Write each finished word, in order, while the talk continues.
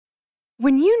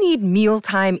When you need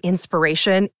mealtime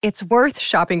inspiration, it's worth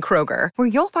shopping Kroger, where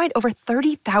you'll find over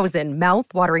 30,000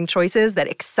 mouth-watering choices that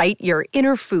excite your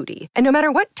inner foodie. And no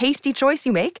matter what tasty choice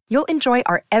you make, you'll enjoy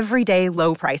our everyday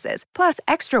low prices, plus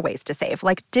extra ways to save,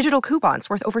 like digital coupons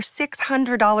worth over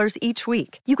 $600 each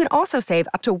week. You can also save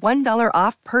up to $1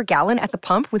 off per gallon at the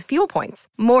pump with fuel points.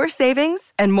 More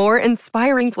savings and more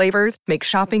inspiring flavors make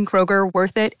shopping Kroger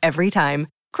worth it every time.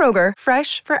 Kroger,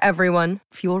 fresh for everyone.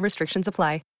 Fuel restrictions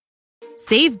apply.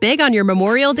 Save big on your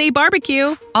Memorial Day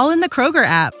barbecue, all in the Kroger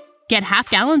app. Get half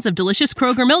gallons of delicious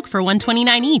Kroger milk for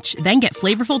 $1.29 each. Then get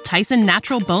flavorful Tyson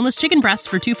natural boneless chicken breasts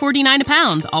for $2.49 a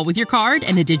pound, all with your card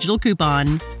and a digital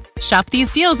coupon. Shop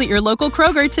these deals at your local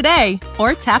Kroger today,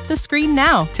 or tap the screen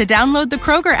now to download the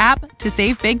Kroger app to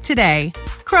save big today.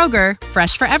 Kroger,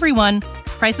 fresh for everyone.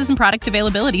 Prices and product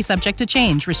availability subject to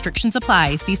change. Restrictions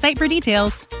apply. See site for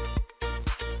details.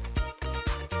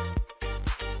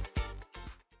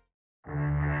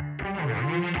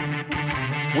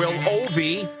 Will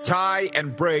Ovi tie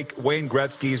and break Wayne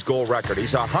Gretzky's goal record?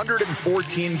 He's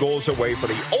 114 goals away for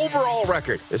the overall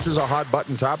record. This is a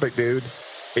hot-button topic, dude.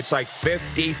 It's like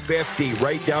 50-50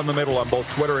 right down the middle on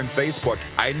both Twitter and Facebook.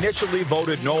 I initially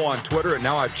voted no on Twitter, and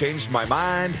now I've changed my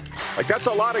mind. Like, that's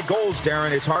a lot of goals,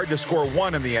 Darren. It's hard to score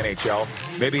one in the NHL.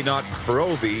 Maybe not for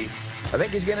Ovi. I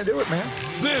think he's going to do it, man.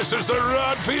 This is the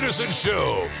Rod Peterson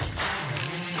Show.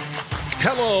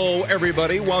 Hello,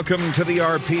 everybody. Welcome to the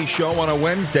RP Show on a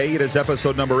Wednesday. It is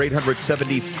episode number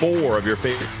 874 of your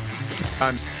favorite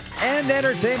times and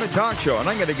entertainment talk show. And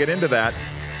I'm going to get into that,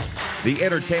 the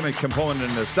entertainment component,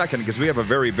 in a second, because we have a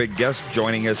very big guest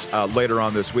joining us later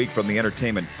on this week from the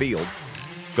entertainment field.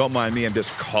 Don't mind me. I'm just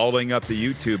calling up the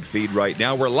YouTube feed right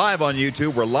now. We're live on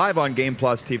YouTube. We're live on Game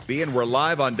Plus TV. And we're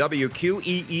live on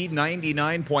WQEE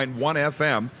 99.1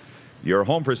 FM. Your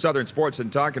home for Southern Sports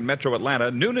and Talk in Metro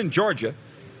Atlanta, Noonan, Georgia.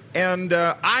 And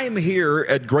I'm here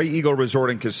at Grey Eagle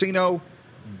Resort and Casino.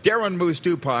 Darren Moose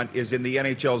DuPont is in the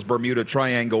NHL's Bermuda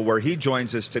Triangle, where he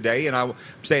joins us today. And I'm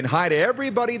saying hi to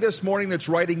everybody this morning that's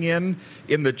writing in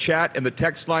the chat and the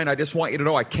text line. I just want you to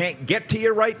know I can't get to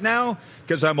you right now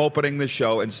because I'm opening the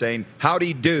show and saying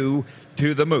howdy do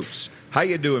to the Moose. How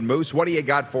you doing, Moose? What do you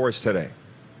got for us today?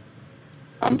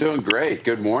 I'm doing great.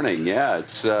 Good morning. Yeah,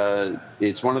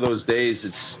 it's one of those days.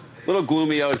 It's a little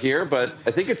gloomy out here, but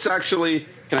I think it's actually,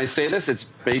 can I say this?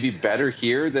 It's maybe better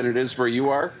here than it is where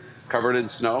you are, covered in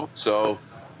snow. So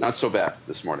not so bad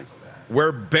this morning.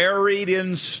 We're buried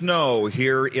in snow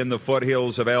here in the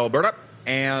foothills of Alberta.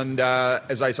 And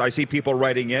as I see people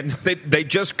writing in, they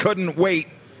just couldn't wait.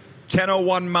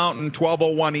 10:01 Mountain,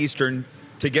 12:01 Eastern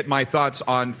to get my thoughts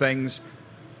on things.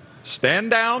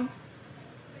 Stand down.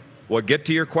 We'll get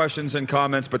to your questions and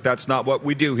comments, but that's not what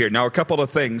we do here. Now, a couple of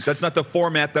things. That's not the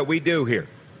format that we do here.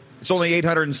 It's only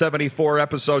 874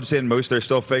 episodes in, Moose. They're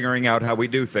still figuring out how we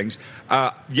do things.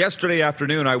 Yesterday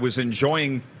afternoon, I was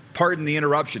enjoying, pardon the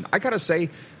interruption, I got to say,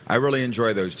 I really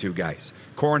enjoy those two guys,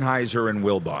 Kornheiser and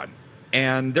Wilbon.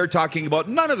 And they're talking about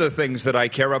none of the things that I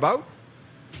care about.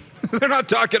 They're not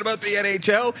talking about the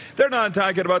NHL. They're not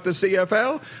talking about the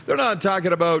CFL. They're not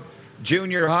talking about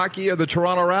junior hockey or the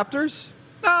Toronto Raptors.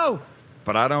 No,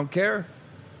 but I don't care.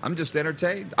 I'm just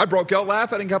entertained. I broke out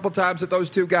laughing a couple times at those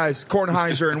two guys,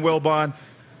 Kornheiser and Wilbon.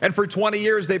 And for 20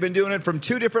 years, they've been doing it from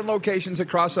two different locations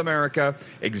across America,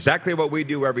 exactly what we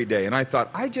do every day. And I thought,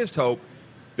 I just hope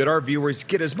that our viewers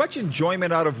get as much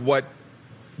enjoyment out of what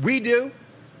we do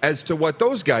as to what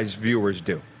those guys' viewers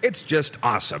do. It's just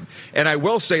awesome. And I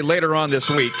will say later on this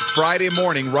week, Friday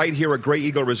morning, right here at Grey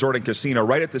Eagle Resort and Casino,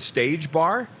 right at the Stage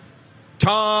Bar,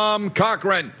 Tom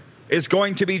Cochran is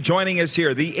going to be joining us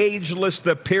here. The ageless,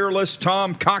 the peerless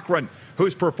Tom Cochran,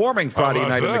 who's performing Friday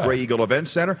night at the Grey Eagle Event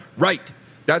Center. Right.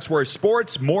 That's where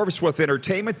sports morphs with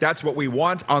entertainment. That's what we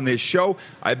want on this show.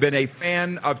 I've been a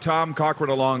fan of Tom Cochran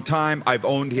a long time. I've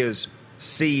owned his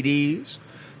CDs.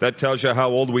 That tells you how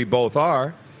old we both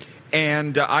are.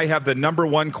 And I have the number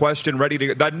one question ready to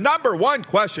go. The number one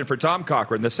question for Tom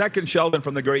Cochran. The second Sheldon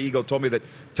from the Grey Eagle told me that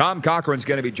Tom Cochran's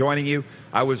going to be joining you.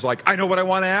 I was like, I know what I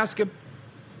want to ask him.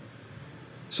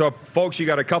 So, folks, you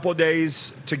got a couple of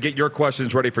days to get your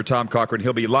questions ready for Tom Cochran.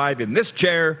 He'll be live in this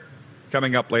chair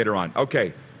coming up later on.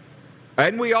 Okay.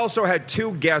 And we also had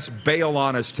two guests bail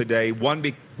on us today.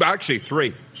 Actually,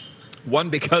 three. One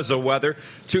because of weather,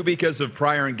 two because of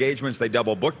prior engagements. They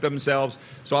double booked themselves.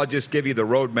 So I'll just give you the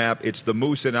roadmap. It's the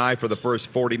Moose and I for the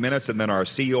first 40 minutes, and then our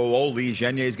COO, Lee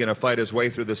Genier, is going to fight his way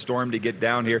through the storm to get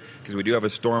down here because we do have a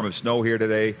storm of snow here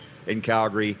today in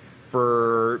Calgary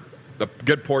for a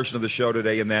good portion of the show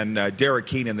today. And then Derek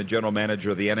Keenan, the general manager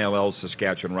of the NLL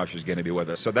Saskatchewan Rush, is going to be with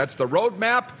us. So that's the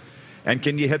roadmap. And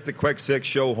can you hit the quick six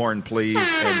show horn, please?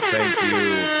 And thank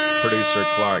you, Producer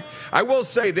Clark. I will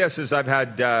say this, as I've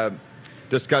had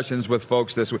discussions with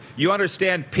folks this week. You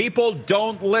understand, people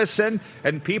don't listen,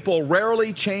 and people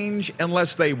rarely change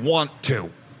unless they want to.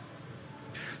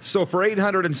 So for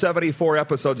 874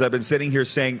 episodes, I've been sitting here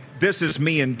saying, this is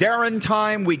me and Darren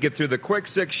time. We get through the quick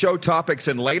six show topics,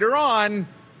 and later on,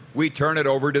 we turn it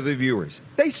over to the viewers.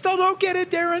 They still don't get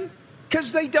it, Darren,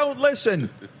 because they don't listen.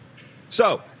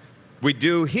 So we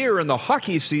do here in the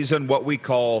hockey season what we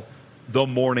call the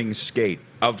morning skate.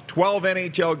 Of 12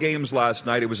 NHL games last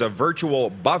night, it was a virtual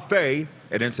buffet.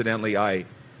 And incidentally, I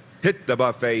hit the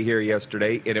buffet here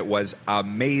yesterday, and it was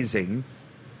amazing.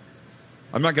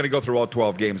 I'm not going to go through all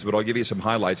 12 games, but I'll give you some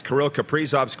highlights. Kirill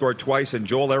Kaprizov scored twice, and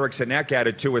Joel Eriksson-Ek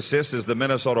added 2 assists as the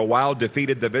Minnesota Wild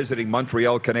defeated the visiting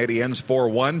Montreal Canadiens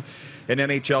 4-1. In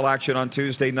NHL action on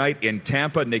Tuesday night in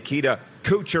Tampa, Nikita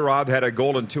Kucherov had a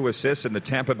goal and 2 assists, and the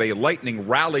Tampa Bay Lightning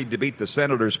rallied to beat the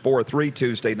Senators 4-3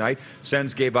 Tuesday night.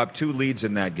 Sens gave up 2 leads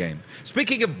in that game.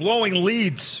 Speaking of blowing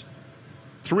leads,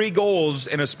 3 goals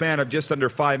in a span of just under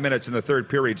 5 minutes in the third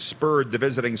period spurred the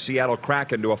visiting Seattle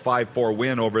Kraken to a 5-4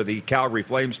 win over the Calgary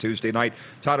Flames Tuesday night.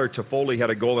 Tyler Toffoli had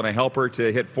a goal and a helper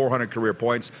to hit 400 career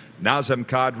points. Nazem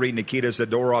Kadri, Nikita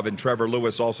Zadorov, and Trevor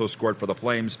Lewis also scored for the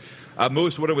Flames.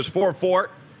 Moose, when it was 4-4,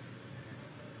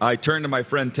 I turned to my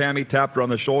friend Tammy, tapped her on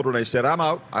the shoulder, and I said, I'm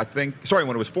out. When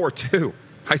it was 4-2,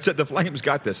 I said, the Flames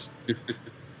got this. It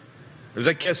was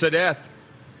a kiss of death.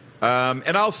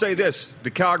 And I'll say this,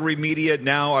 the Calgary media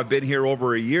now, I've been here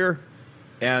over a year,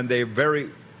 and they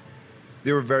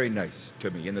were very nice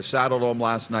to me. In the Saddledome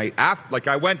last night,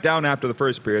 I went down after the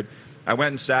first period. I went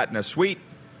and sat in a suite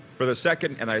for the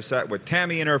second, and I sat with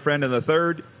Tammy and her friend in the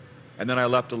third, and then I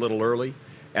left a little early.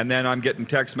 And then I'm getting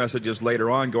text messages later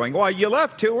on going, "Why, you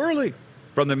left too early,"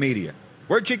 from the media.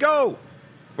 "Where'd you go?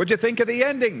 What'd you think of the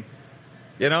ending?"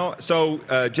 So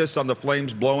just on the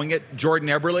Flames blowing it, Jordan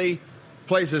Eberle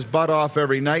plays his butt off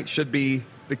every night, should be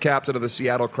the captain of the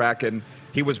Seattle Kraken.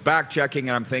 He was back-checking,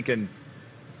 and I'm thinking,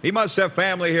 he must have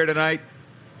family here tonight.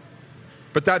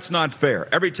 But that's not fair.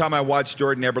 Every time I watch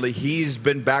Jordan Eberle, he's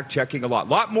been back-checking a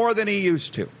lot more than he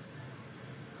used to.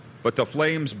 But the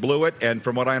Flames blew it, and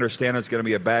from what I understand, it's going to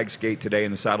be a bag skate today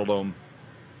in the Saddledome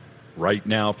right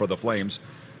now for the Flames.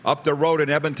 Up the road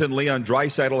in Edmonton, Leon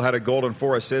Draisaitl had a goal and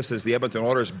 4 assists as the Edmonton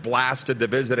Oilers blasted the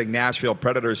visiting Nashville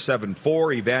Predators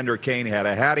 7-4. Evander Kane had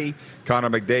a hattie.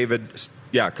 Connor McDavid,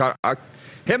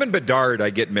 him and Bedard, I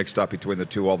get mixed up between the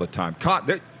two all the time.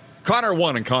 Connor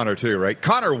 1 and Connor 2, right?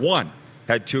 Connor 1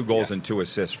 had 2 goals and 2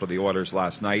 assists for the Oilers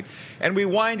last night. And we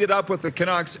wind it up with the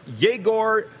Canucks.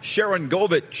 Yegor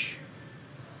Sharangovich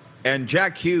and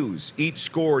Jack Hughes each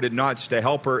scored and notched a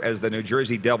helper as the New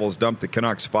Jersey Devils dumped the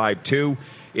Canucks 5-2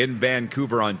 in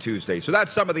Vancouver on Tuesday. So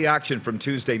that's some of the action from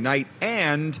Tuesday night.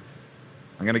 And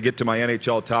I'm going to get to my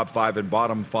NHL top 5 and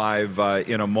bottom 5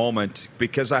 in a moment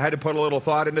because I had to put a little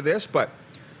thought into this. But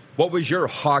what was your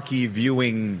hockey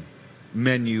viewing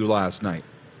menu last night?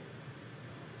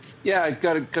 Yeah, I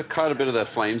got caught a bit of that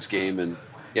Flames game, and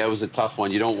yeah, it was a tough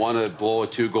one. You don't want to blow a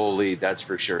 2-goal lead, that's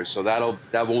for sure. So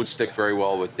that won't stick very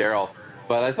well with Daryl.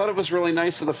 But I thought it was really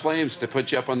nice of the Flames to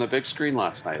put you up on the big screen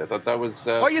last night. I thought that was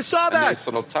you saw that? A nice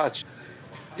little touch.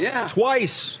 Yeah.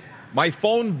 Twice. My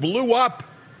phone blew up.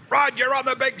 Rod, you're on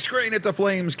the big screen at the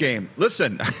Flames game.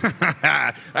 Listen,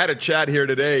 I had a chat here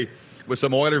today with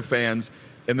some Oiler fans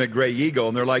in the Grey Eagle,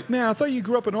 and they're like, "Man, I thought you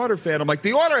grew up an Oiler fan." I'm like,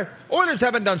 the Oilers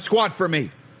haven't done squat for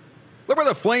me. Look what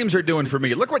the Flames are doing for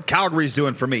me. Look what Calgary's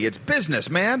doing for me. It's business,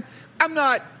 man. I'm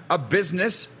not a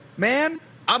business man.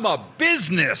 I'm a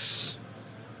business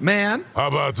man. How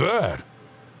about that?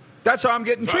 That's how I'm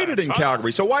getting treated in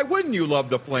Calgary. So why wouldn't you love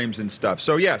the Flames and stuff?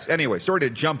 So, yes, anyway, sorry to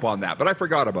jump on that, but I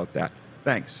forgot about that.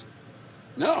 Thanks.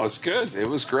 No, it's good. It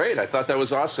was great. I thought that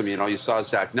was awesome. You saw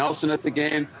Zach Nelson at the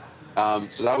game.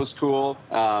 So that was cool.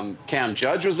 Cam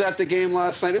Judge was at the game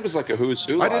last night. It was like a who's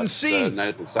who. I didn't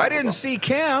see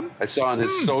Cam. I saw on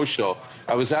his social.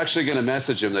 I was actually going to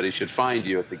message him that he should find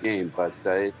you at the game, but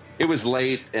it was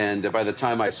late, and by the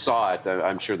time I saw it,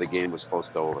 I'm sure the game was close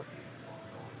to over.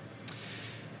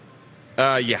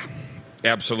 Yeah,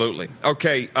 absolutely.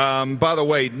 Okay, by the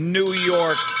way, New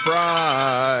York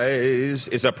Fries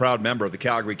is a proud member of the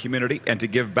Calgary community, and to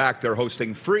give back, they're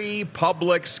hosting free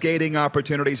public skating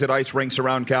opportunities at ice rinks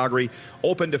around Calgary,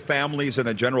 open to families and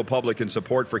the general public in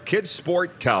support for Kids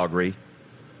Sport Calgary.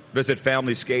 Visit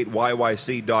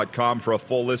FamilySkateYYC.com for a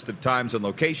full list of times and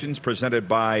locations presented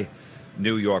by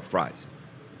New York Fries.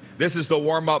 This is the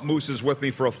warm-up. Moose is with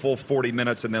me for a full 40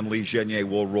 minutes, and then Lee Genier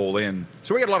will roll in.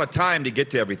 So we got a lot of time to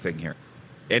get to everything here.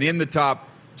 And in the top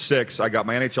 6. I got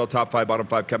my NHL top 5, bottom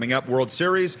 5 coming up. World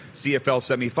Series, CFL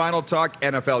semifinal talk,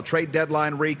 NFL trade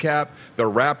deadline recap. The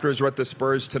Raptors are at the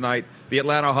Spurs tonight. The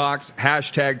Atlanta Hawks,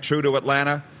 hashtag true to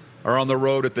Atlanta, are on the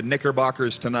road at the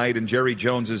Knickerbockers tonight, and Jerry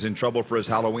Jones is in trouble for his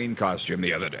Halloween costume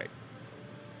the other day.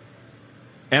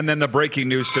 And then the breaking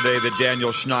news today that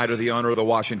Daniel Schneider, the owner of the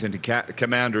Washington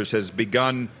Commanders, has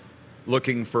begun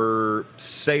looking for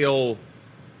sale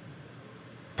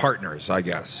partners, I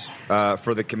guess,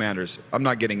 for the Commanders. I'm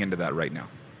not getting into that right now.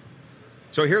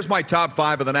 So here's my top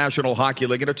 5 of the National Hockey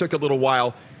League, and it took a little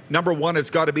while. Number 1,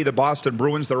 it's got to be the Boston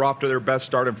Bruins. They're off to their best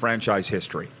start in franchise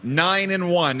history.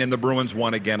 9-1, and the Bruins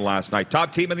won again last night.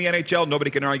 Top team in the NHL,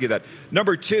 nobody can argue that.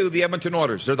 Number 2, the Edmonton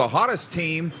Oilers. They're the hottest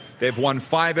team. They've won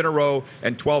 5 in a row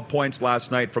and 12 points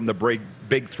last night from the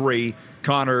big 3,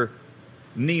 Connor,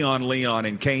 Neon, Leon,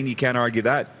 and Kane. You can't argue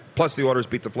that. Plus, the Oilers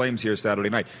beat the Flames here Saturday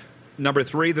night. Number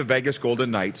 3, the Vegas Golden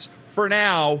Knights. For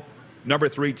now, number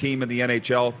 3 team in the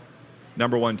NHL.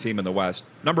 Number 1 team in the West.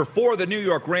 Number 4, the New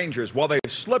York Rangers. While they've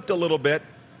slipped a little bit,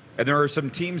 and there are some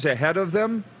teams ahead of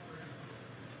them,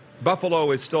 Buffalo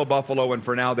is still Buffalo, and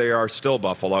for now they are still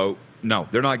Buffalo. No,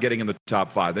 they're not getting in the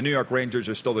top 5. The New York Rangers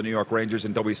are still the New York Rangers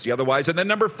until we see otherwise. And then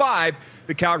number 5,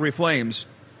 the Calgary Flames,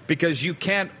 because you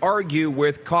can't argue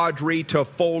with Kadri,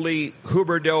 Toffoli,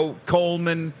 Huberdeau,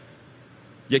 Coleman.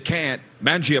 You can't.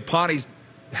 Mangiapane's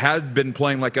had been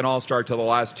playing like an all-star till the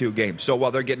last 2 games. So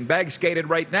while they're getting bag-skated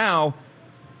right now,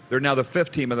 they're now the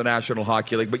 5th team in the National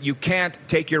Hockey League. But you can't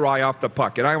take your eye off the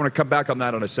puck. And I want to come back on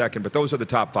that in a second. But those are the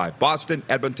top 5. Boston,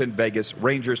 Edmonton, Vegas,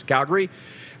 Rangers, Calgary.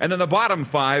 And then the bottom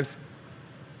 5,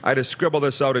 I had to scribble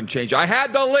this out and change. I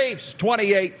had the Leafs,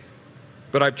 28th.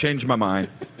 But I've changed my mind.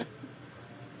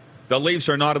 The Leafs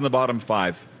are not in the bottom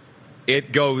 5.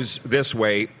 It goes this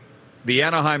way. The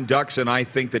Anaheim Ducks, and I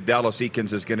think that Dallas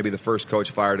Eakins is going to be the first coach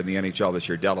fired in the NHL this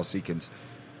year, Dallas Eakins.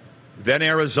 Then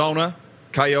Arizona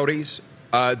Coyotes.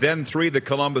 Then 3, the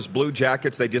Columbus Blue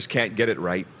Jackets. They just can't get it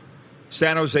right.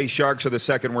 San Jose Sharks are the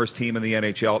second worst team in the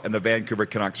NHL, and the Vancouver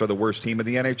Canucks are the worst team in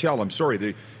the NHL. I'm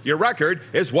sorry. Your record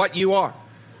is what you are,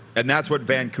 and that's what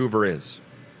Vancouver is.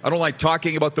 I don't like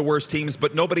talking about the worst teams,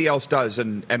 but nobody else does,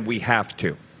 and we have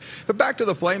to. But back to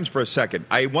the Flames for a second.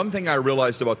 One thing I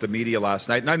realized about the media last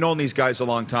night, and I've known these guys a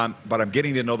long time, but I'm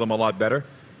getting to know them a lot better.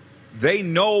 They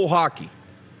know hockey.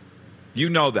 You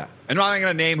know that. I'm not going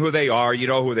to name who they are. You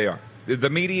know who they are. The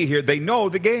media here, they know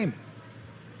the game.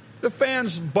 The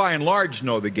fans, by and large,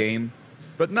 know the game,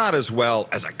 but not as well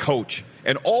as a coach.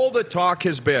 And all the talk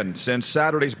has been since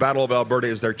Saturday's Battle of Alberta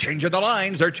is they're changing the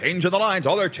lines, they're changing the lines.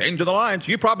 Oh, they're changing the lines.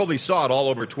 You probably saw it all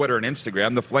over Twitter and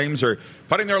Instagram. The Flames are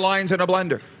putting their lines in a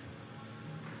blender.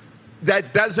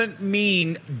 That doesn't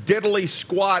mean diddly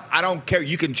squat. I don't care.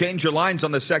 You can change your lines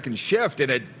on the second shift,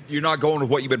 and you're not going with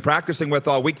what you've been practicing with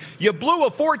all week. You blew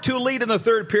a 4-2 lead in the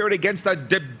third period against a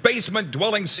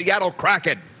basement-dwelling Seattle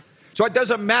Kraken. So it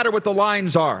doesn't matter what the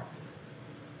lines are.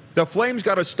 The Flames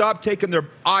got to stop taking their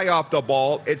eye off the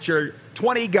ball. It's your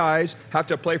 20 guys have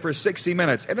to play for 60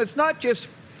 minutes. And it's not just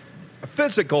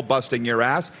physical busting your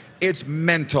ass. It's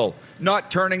mental,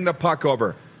 not turning the puck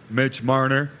over. Mitch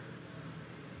Marner.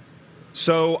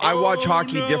 So I watch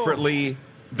hockey differently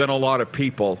than a lot of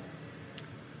people.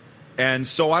 And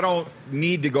so I don't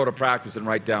need to go to practice and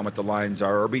write down what the lines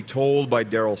are or be told by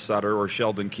Darryl Sutter or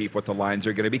Sheldon Keefe what the lines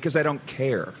are going to be because I don't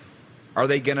care. Are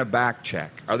they going to back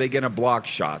check? Are they going to block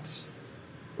shots?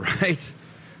 Right?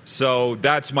 So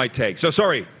that's my take. So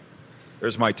sorry.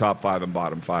 There's my top 5 and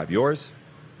bottom 5. Yours?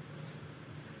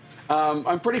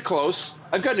 I'm pretty close.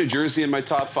 I've got New Jersey in my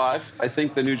top 5. I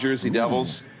think the New Jersey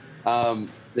Devils,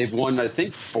 they've won, I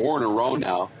think, 4 in a row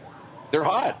now. They're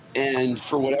hot. And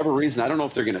for whatever reason, I don't know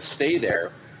if they're going to stay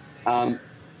there. And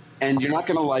you're not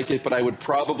going to like it, but I would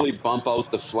probably bump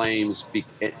out the Flames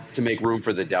to make room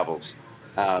for the Devils.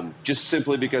 Just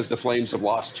simply because the Flames have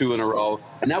lost 2 in a row.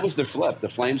 And that was the flip. The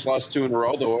Flames lost 2 in a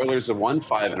row. The Oilers have won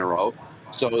 5 in a row.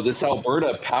 So this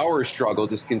Alberta power struggle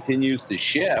just continues to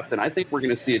shift. And I think we're going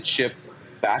to see it shift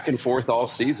back and forth all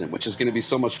season, which is going to be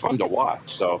so much fun to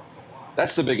watch. So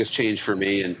that's the biggest change for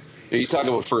me. And you talk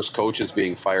about first coaches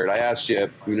being fired. I asked you,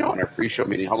 on our pre-show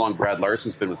meeting, how long Brad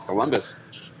Larsen's been with Columbus.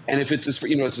 And if it's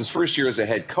his first year as a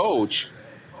head coach,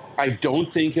 I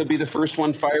don't think he'll be the first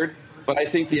one fired. But I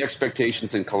think the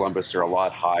expectations in Columbus are a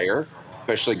lot higher,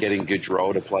 especially getting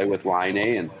Gaudreau to play with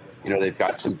Laine. And, they've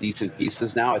got some decent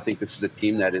pieces now. I think this is a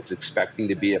team that is expecting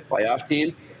to be a playoff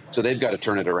team. So they've got to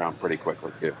turn it around pretty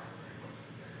quickly, too.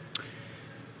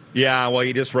 Yeah, well,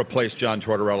 you just replaced John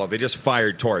Tortorella. They just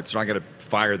fired Torts. They're not going to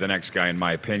fire the next guy, in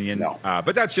my opinion. No.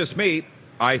 But that's just me.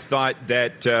 I thought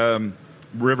that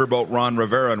Riverboat Ron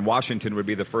Rivera in Washington would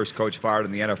be the first coach fired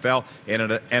in the NFL, and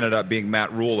it ended up being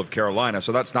Matt Rule of Carolina.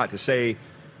 So that's not to say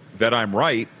that I'm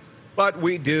right, but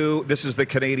we do. This is the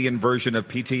Canadian version of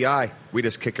PTI. We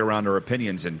just kick around our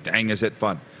opinions, and dang, is it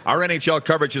fun. Our NHL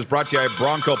coverage is brought to you by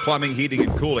Bronco Plumbing, Heating,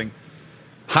 and Cooling.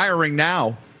 Hiring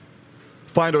now.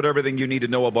 Find out everything you need to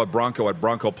know about Bronco at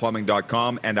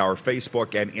broncoplumbing.com and our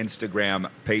Facebook and Instagram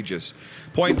pages.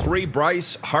 Point 3,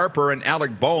 Bryce Harper and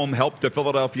Alec Boehm helped the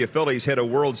Philadelphia Phillies hit a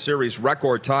World Series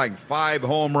record-tying 5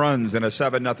 home runs in a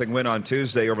 7-0 win on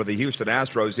Tuesday over the Houston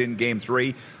Astros in Game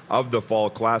 3 of the Fall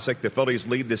Classic. The Phillies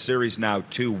lead the series now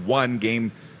 2-1.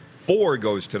 Game 4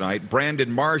 goes tonight.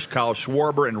 Brandon Marsh, Kyle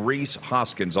Schwarber, and Rhys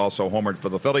Hoskins also homered for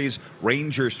the Phillies.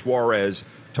 Ranger Suarez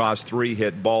tossed 3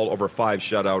 hit ball over 5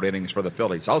 shutout innings for the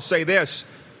Phillies. I'll say this.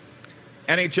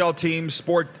 NHL teams,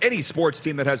 any sports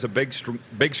team that has a big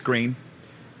screen,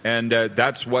 and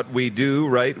that's what we do,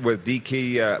 right, with with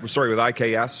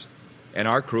IKS and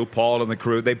our crew, Paul and the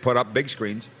crew, they put up big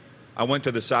screens. I went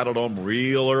to the Saddle Dome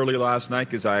real early last night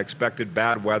because I expected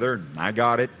bad weather. I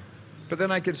got it. But then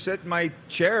I could sit in my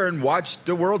chair and watch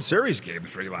the World Series Game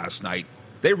 3 last night.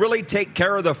 They really take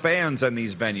care of the fans in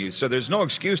these venues, so there's no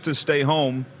excuse to stay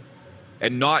home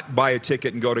and not buy a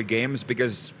ticket and go to games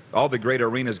because all the great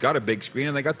arenas got a big screen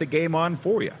and they got the game on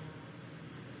for you.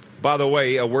 By the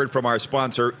way, a word from our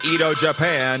sponsor, Edo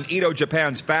Japan. Edo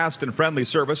Japan's fast and friendly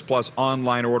service plus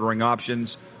online ordering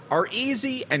options are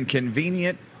easy and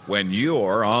convenient when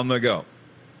you're on the go.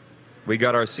 We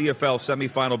got our CFL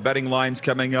semifinal betting lines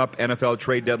coming up, NFL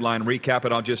trade deadline recap,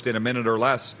 and I'll just in a minute or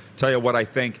less tell you what I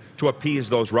think to appease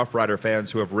those Rough Rider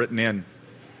fans who have written in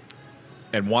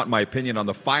and want my opinion on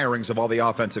the firings of all the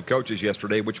offensive coaches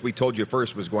yesterday, which we told you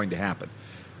first was going to happen.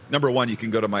 Number one, you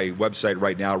can go to my website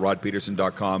right now,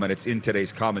 rodpeterson.com, and it's in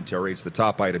today's commentary. It's the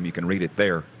top item. You can read it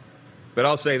there. But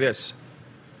I'll say this.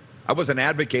 I wasn't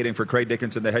advocating for Craig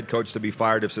Dickinson, the head coach, to be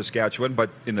fired of Saskatchewan,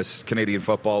 but in the Canadian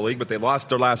Football League. But they lost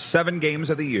their last 7 games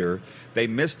of the year. They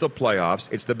missed the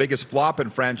playoffs. It's the biggest flop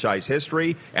in franchise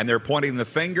history, and they're pointing the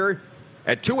finger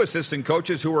at 2 assistant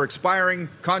coaches who were expiring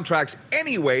contracts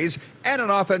anyways, and an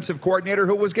offensive coordinator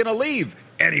who was going to leave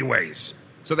anyways.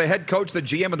 So the head coach, the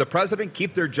GM, and the president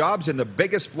keep their jobs in the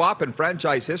biggest flop in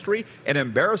franchise history, an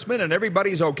embarrassment, and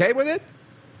everybody's okay with it?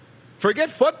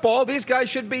 Forget football. These guys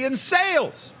should be in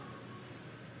sales.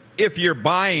 If you're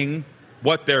buying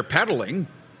what they're peddling,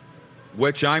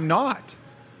 which I'm not.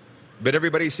 But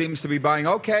everybody seems to be buying,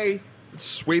 okay, let's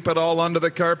sweep it all under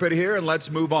the carpet here and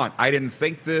let's move on. I didn't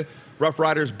think the Rough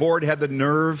Riders board had the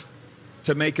nerve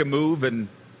to make a move, and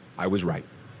I was right.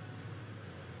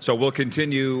 So we'll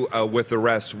continue with the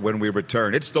rest when we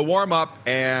return. It's the warm-up,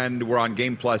 and we're on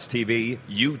Game Plus TV,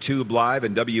 YouTube Live,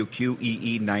 and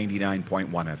WQEE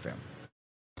 99.1 FM.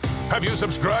 Have you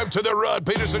subscribed to The Rod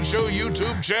Peterson Show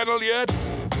YouTube channel yet?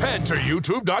 Head to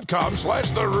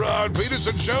youtube.com/The Rod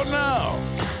Peterson Show now.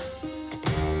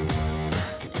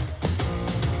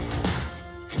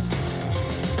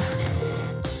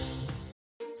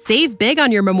 Save big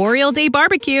on your Memorial Day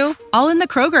barbecue, all in the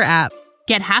Kroger app.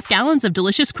 Get half gallons of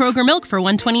delicious Kroger milk for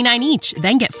 $1.29 each.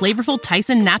 Then get flavorful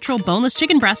Tyson natural boneless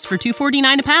chicken breasts for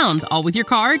 $2.49 a pound, all with your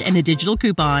card and a digital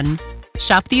coupon.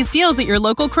 Shop these deals at your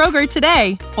local Kroger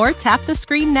today, or tap the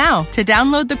screen now to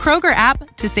download the Kroger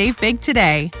app to save big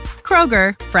today.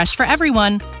 Kroger, fresh for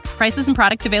everyone. Prices and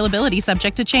product availability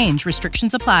subject to change.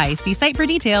 Restrictions apply. See site for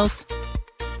details.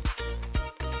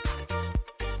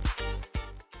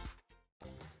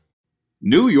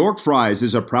 New York Fries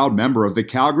is a proud member of the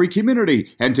Calgary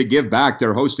community, and to give back,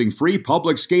 they're hosting free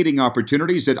public skating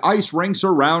opportunities at ice rinks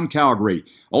around Calgary.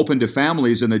 Open to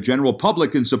families and the general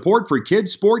public in support for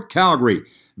Kids Sport Calgary.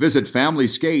 Visit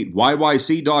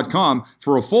FamilySkateYYC.com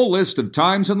for a full list of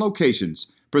times and locations.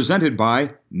 Presented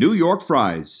by New York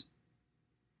Fries.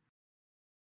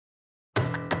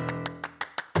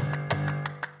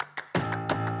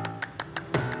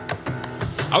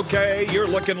 Okay, you're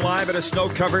looking live at a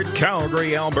snow-covered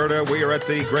Calgary, Alberta. We are at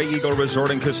the Grey Eagle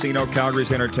Resort and Casino,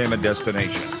 Calgary's entertainment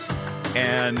destination.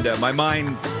 And my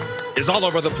mind is all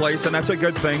over the place, and that's a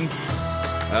good thing,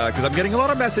 because I'm getting a lot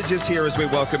of messages here as we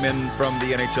welcome in from the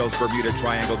NHL's Bermuda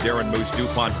Triangle, Darren Moose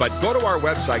DuPont. But go to our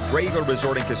website, Grey Eagle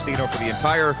Resort and Casino, for the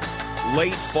entire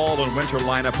late fall and winter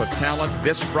lineup of talent.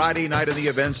 This Friday night in the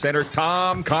Event Center,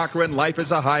 Tom Cochrane, Life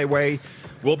is a Highway,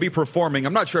 will be performing.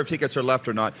 I'm not sure if tickets are left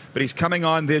or not, but he's coming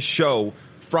on this show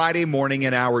Friday morning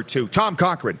in hour 2. Tom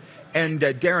Cochrane. And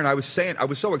Darren, I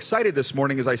was so excited this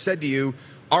morning, as I said to you,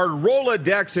 our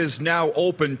Rolodex is now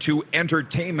open to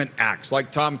entertainment acts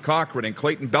like Tom Cochrane and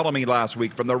Clayton Bellamy last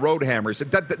week from the Roadhammers.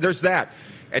 There's that.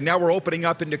 And now we're opening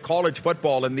up into college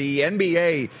football and the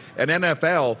NBA and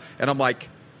NFL. And I'm like,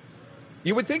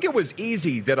 you would think it was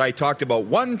easy that I talked about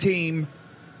one team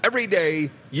every day,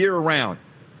 year round.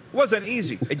 It wasn't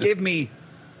easy. It gave me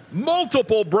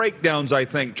multiple breakdowns, I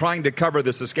think, trying to cover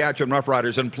the Saskatchewan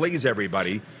Roughriders and please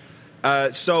everybody.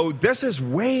 So this is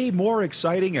way more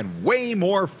exciting and way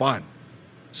more fun.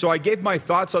 So I gave my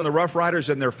thoughts on the Roughriders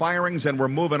and their firings, and we're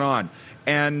moving on.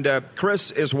 And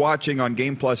Chris is watching on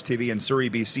Game Plus TV in Surrey,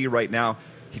 BC right now.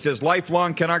 He says,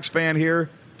 lifelong Canucks fan here.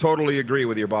 Totally agree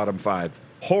with your bottom five.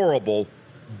 Horrible,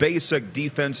 basic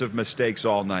defensive mistakes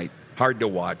all night. Hard to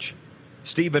watch.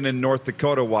 Stephen in North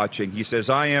Dakota watching. He says,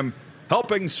 I am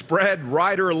helping spread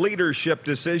rider leadership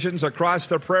decisions across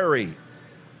the prairie.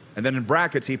 And then in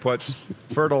brackets, he puts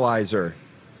fertilizer.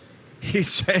 He's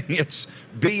saying it's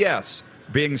BS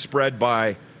being spread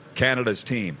by Canada's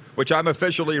team, which I'm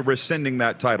officially rescinding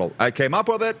that title. I came up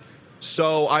with it,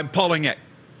 so I'm pulling it.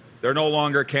 They're no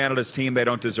longer Canada's team. They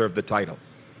don't deserve the title.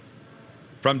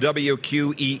 From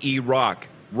WQEE Rock,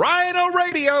 Rhino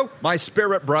Radio, my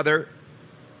spirit brother,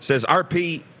 says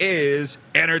RP is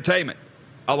entertainment,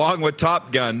 along with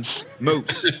Top Gun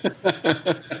Moose.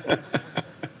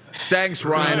 Thanks,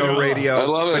 Rhino Radio. I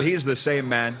love it. But he's the same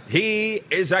man. He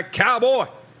is a cowboy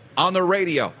on the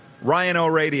radio. Rhino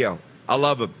Radio. I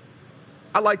love him.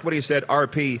 I liked what he said.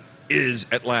 RP is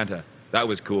Atlanta. That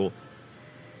was cool.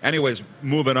 Anyways,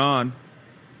 moving on.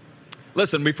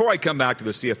 Listen, before I come back to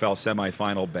the CFL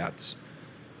semifinal bets,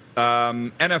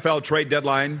 NFL trade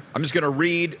deadline, I'm just going to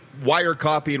read wire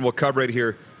copy and we'll cover it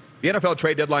here. The NFL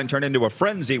trade deadline turned into a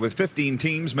frenzy with 15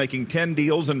 teams making 10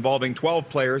 deals involving 12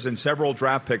 players and several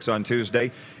draft picks on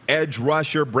Tuesday. Edge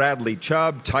rusher Bradley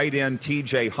Chubb, tight end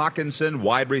TJ Hawkinson,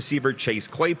 wide receiver Chase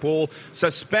Claypool,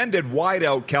 suspended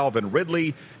wideout Calvin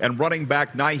Ridley, and running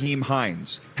back Nyheim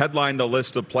Hines headlined the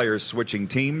list of players switching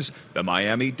teams. The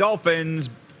Miami Dolphins,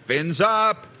 fins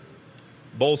up,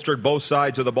 bolstered both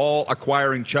sides of the ball,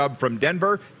 acquiring Chubb from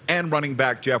Denver and running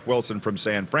back Jeff Wilson from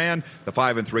San Fran. The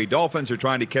 5-3 Dolphins are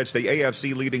trying to catch the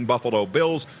AFC leading Buffalo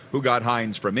Bills, who got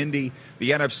Hines from Indy.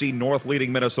 The NFC North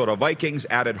leading Minnesota Vikings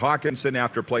added Hawkinson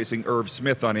after placing Irv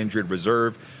Smith on injured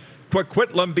reserve.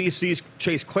 Coquitlam, BC's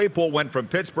Chase Claypool went from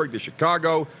Pittsburgh to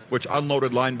Chicago, which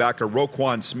unloaded linebacker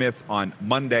Roquan Smith on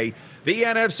Monday. The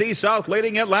NFC South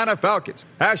leading Atlanta Falcons,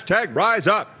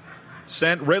 #RiseUp,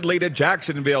 sent Ridley to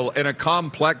Jacksonville in a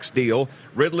complex deal.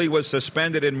 Ridley was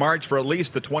suspended in March for at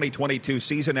least the 2022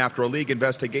 season after a league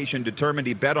investigation determined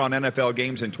he bet on NFL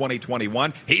games in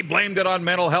 2021. He blamed it on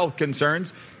mental health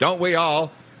concerns. Don't we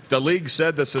all? The league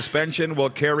said the suspension will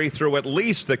carry through at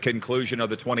least the conclusion of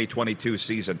the 2022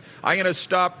 season. I'm going to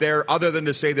stop there, other than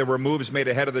to say there were moves made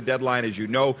ahead of the deadline. As you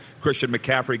know, Christian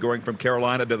McCaffrey going from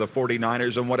Carolina to the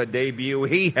 49ers, and what a debut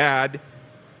he had.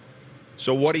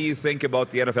 So what do you think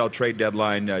about the NFL trade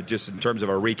deadline, just in terms of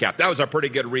a recap? That was a pretty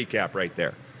good recap right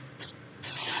there.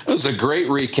 It was a great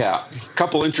recap. A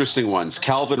couple interesting ones.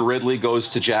 Calvin Ridley goes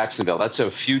to Jacksonville. That's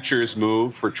a futures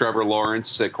move for Trevor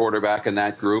Lawrence, a quarterback in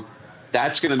that group.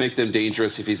 That's going to make them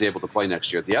dangerous if he's able to play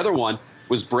next year. The other one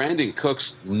was Brandon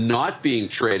Cooks not being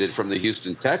traded from the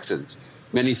Houston Texans.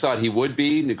 Many thought he would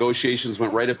be. Negotiations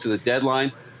went right up to the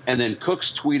deadline. And then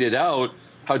Cooks tweeted out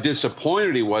how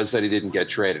disappointed he was that he didn't get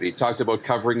traded. He talked about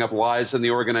covering up lies in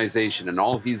the organization and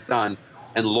all he's done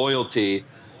and loyalty,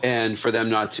 and for them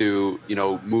not to,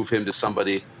 move him to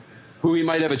somebody who he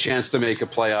might have a chance to make a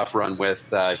playoff run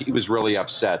with. He was really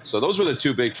upset. So those were the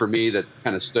two big for me that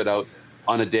kind of stood out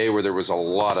on a day where there was a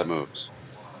lot of moves.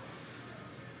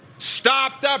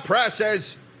 Stop the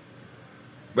presses.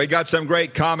 We got some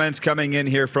great comments coming in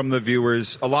here from the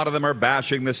viewers. A lot of them are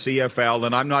bashing the CFL,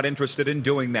 and I'm not interested in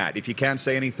doing that. If you can't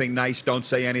say anything nice, don't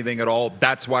say anything at all.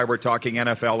 That's why we're talking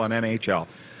NFL and NHL.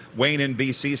 Wayne in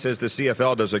BC says the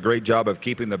CFL does a great job of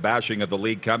keeping the bashing of the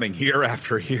league coming year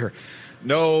after year.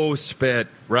 No spit,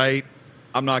 right?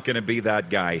 I'm not going to be that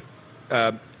guy.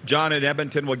 John in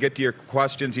Edmonton will get to your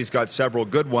questions. He's got several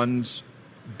good ones.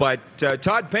 But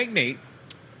Todd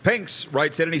Pinks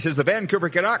writes in, and he says the Vancouver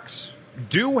Canucks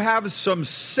do have some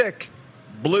sick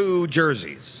blue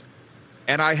jerseys.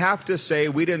 And I have to say,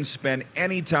 we didn't spend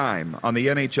any time on the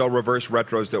NHL reverse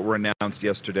retros that were announced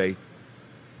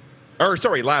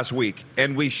last week,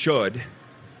 and we should.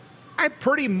 I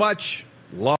pretty much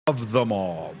love them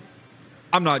all.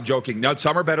 I'm not joking. Now,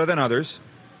 some are better than others,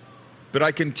 but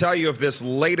I can tell you of this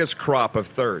latest crop of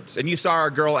thirds. And you saw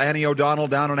our girl Annie O'Donnell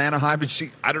down in Anaheim.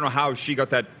 I don't know how she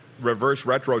got that reverse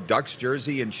retro Ducks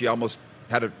jersey, and she almost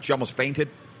fainted.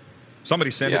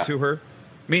 Somebody sent it to her.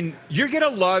 I mean, you're going to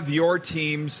love your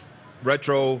team's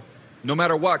retro no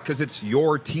matter what, because it's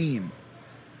your team,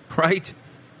 right?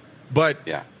 But,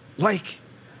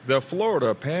 the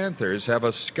Florida Panthers have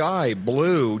a sky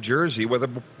blue jersey with a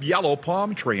yellow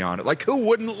palm tree on it. Like, who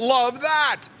wouldn't love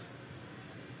that?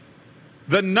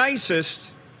 The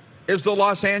nicest is the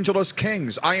Los Angeles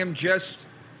Kings. I am just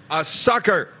a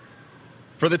sucker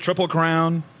for the Triple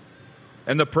Crown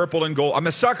and the purple and gold. I'm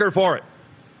a sucker for it.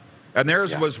 And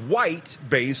theirs was white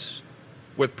base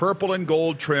with purple and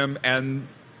gold trim and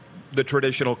the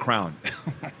traditional crown.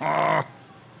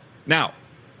 Now,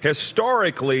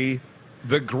 historically,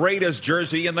 the greatest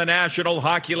jersey in the National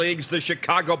Hockey League's the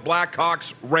Chicago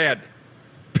Blackhawks red.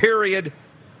 Period.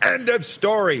 End of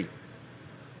story.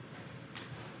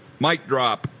 Mic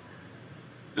drop.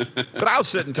 But I'll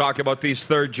sit and talk about these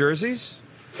third jerseys.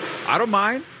 I don't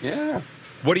mind. Yeah.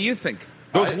 What do you think?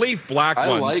 Those Leaf black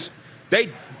ones.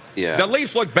 The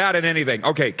Leafs look bad at anything.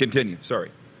 Okay, continue. Sorry.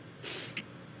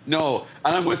 No,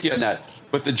 I'm with you on that.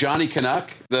 But the Johnny Canuck,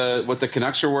 what the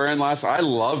Canucks were wearing last, I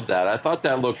love that. I thought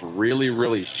that looked really,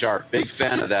 really sharp. Big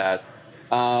fan of that.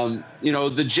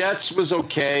 The Jets was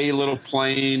okay, a little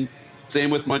plain. Same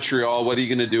with Montreal. What are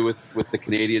you going to do with the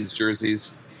Canadiens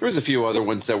jerseys? There was a few other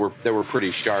ones that were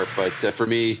pretty sharp, but for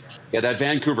me, that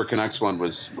Vancouver Canucks one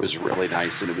was really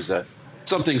nice, and it was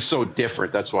something so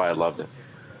different. That's why I loved it.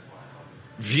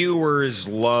 Viewers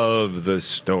love the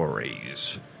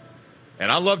stories,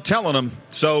 and I love telling them.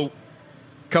 So,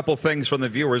 couple things from the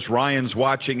viewers. Ryan's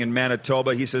watching in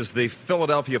Manitoba. He says the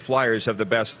Philadelphia Flyers have the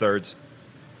best thirds,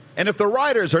 and if the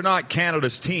Riders are not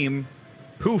Canada's team,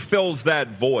 who fills that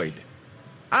void?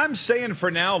 I'm saying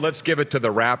for now, let's give it to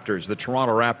the Raptors, the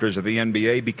Toronto Raptors of the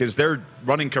NBA, because they're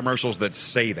running commercials that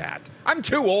say that. I'm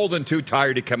too old and too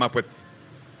tired to come up with.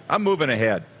 I'm moving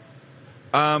ahead.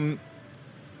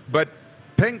 But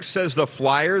Pink says the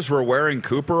Flyers were wearing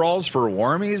Cooperalls for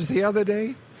warmies the other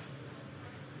day.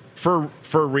 For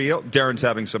real? Darren's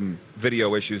having some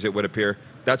video issues, it would appear.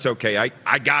 That's okay.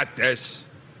 I got this.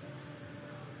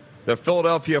 The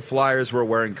Philadelphia Flyers were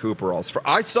wearing Cooperalls.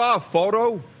 I saw a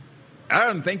photo. I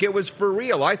didn't think it was for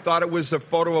real. I thought it was a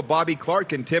photo of Bobby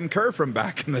Clark and Tim Kerr from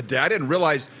back in the day. I didn't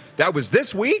realize that was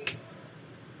this week.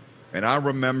 And I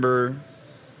remember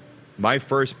my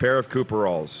first pair of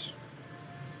Cooperalls.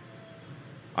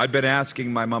 I'd been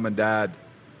asking my mom and dad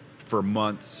for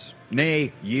months,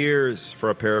 nay, years, for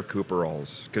a pair of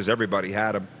Cooperalls because everybody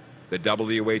had them. The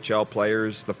WHL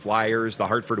players, the Flyers, the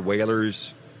Hartford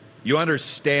Whalers. You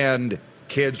understand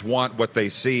kids want what they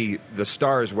see the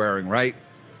Stars wearing, right?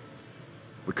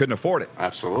 We couldn't afford it.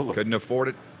 Absolutely. Couldn't afford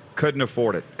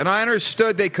it. And I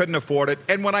understood they couldn't afford it.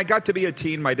 And when I got to be a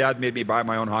teen, my dad made me buy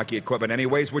my own hockey equipment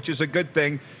anyways, which is a good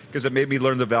thing because it made me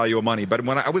learn the value of money. But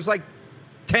when I was like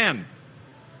 10,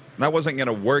 and I wasn't going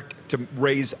to work to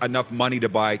raise enough money to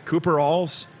buy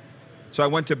Cooperalls, so I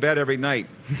went to bed every night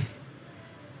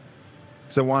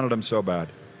because I wanted them so bad.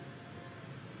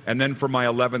 And then for my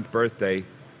 11th birthday,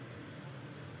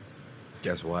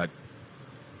 guess what?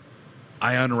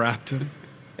 I unwrapped them.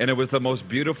 And it was the most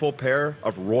beautiful pair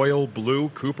of royal blue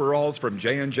Cooperalls from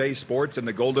J&J Sports in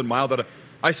the Golden Mile that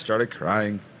I started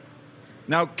crying.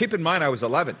 Now, keep in mind, I was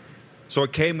 11. So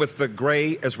it came with the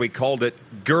gray, as we called it,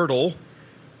 girdle.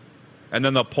 And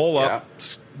then the pull-up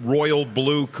royal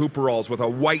blue Cooperalls with a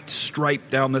white stripe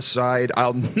down the side.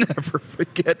 I'll never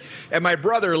forget. And my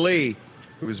brother Lee,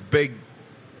 who was big,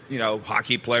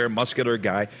 hockey player, muscular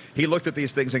guy, he looked at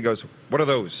these things and goes, "What are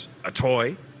those? A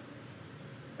toy?"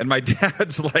 And my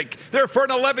dad's like, "They're for an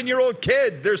 11-year-old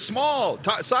kid. They're small,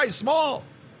 size small."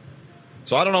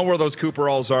 So I don't know where those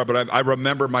Cooperalls are, but I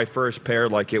remember my first pair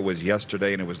like it was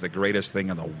yesterday, and it was the greatest thing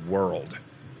in the world.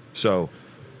 So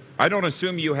I don't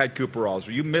assume you had Cooperalls.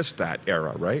 You missed that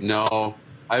era, right? No,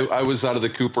 I was out of the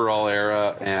Cooperall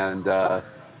era, and they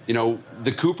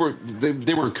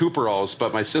weren't Cooperalls,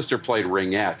 but my sister played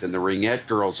ringette, and the ringette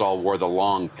girls all wore the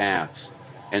long pants,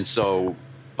 and so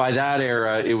by that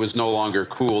era, it was no longer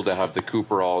cool to have the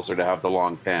Cooperalls or to have the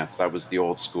long pants. That was the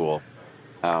old school.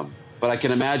 But I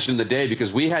can imagine the day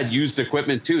because we had used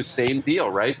equipment too. Same deal,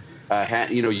 right?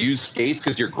 Used skates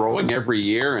because you're growing every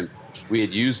year, and we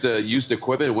had used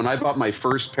equipment. When I bought my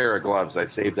first pair of gloves, I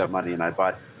saved up money and I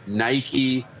bought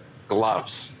Nike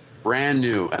gloves, brand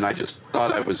new, and I just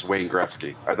thought I was Wayne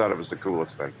Gretzky. I thought it was the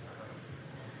coolest thing.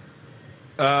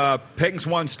 Pings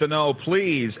wants to know,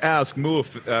 please ask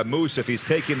Moose if he's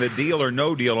taking the deal or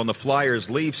no deal on the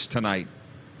Flyers-Leafs tonight.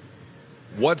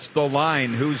 What's the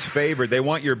line? Who's favored? They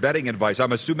want your betting advice.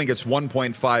 I'm assuming it's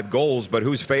 1.5 goals, but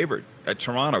who's favored at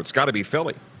Toronto? It's got to be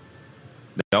Philly.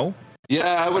 No?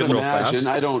 Yeah, I would imagine.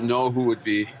 I don't know who would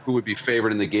be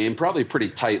favored in the game. Probably a pretty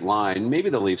tight line.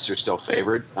 Maybe the Leafs are still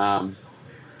favored.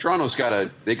 Toronto's got to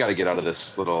get out of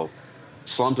this little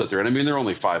slump that they're in. I mean, they're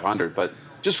only 500, but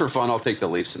just for fun, I'll take the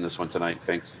Leafs in this one tonight.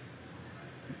 Thanks.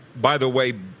 By the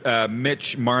way,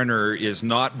 Mitch Marner is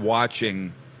not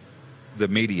watching the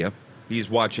media. He's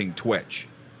watching Twitch.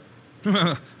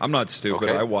 I'm not stupid.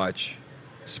 Okay. I watch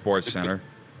SportsCenter.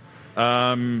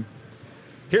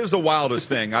 Here's the wildest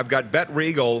thing. I've got Bet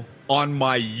Regal on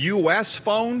my U.S.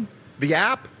 phone, the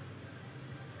app,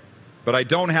 but I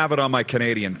don't have it on my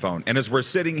Canadian phone. And as we're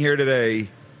sitting here today,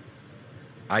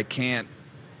 I can't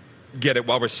get it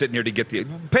while we're sitting here to get the...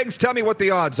 Pigs, tell me what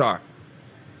the odds are.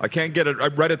 I can't get it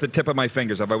right at the tip of my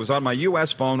fingers. If I was on my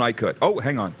U.S. phone, I could. Oh,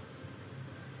 hang on.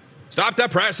 Stop the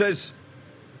presses.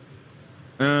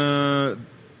 From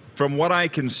what I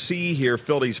can see here,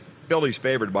 Phillies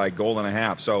favored by a goal and a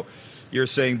half. So you're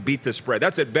saying beat the spread.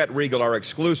 That's at Bet Regal, our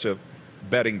exclusive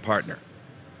betting partner.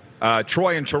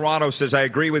 Troy in Toronto says, I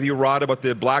agree with you, Rod, about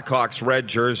the Blackhawks red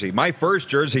jersey. My first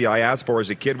jersey I asked for as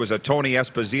a kid was a Tony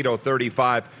Esposito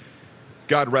 35.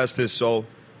 God rest his soul.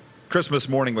 Christmas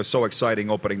morning was so exciting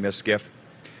opening this gift.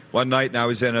 One night, and I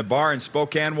was in a bar in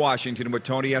Spokane, Washington with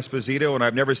Tony Esposito, and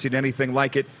I've never seen anything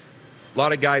like it. A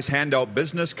lot of guys hand out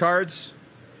business cards.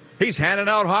 He's handing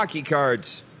out hockey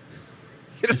cards.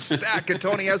 Get a stack of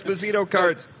Tony Esposito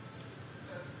cards.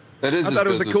 That is I thought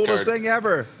it was the coolest thing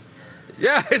ever.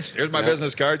 Yeah, here's my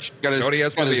business card. Tony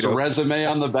Esposito. Got his resume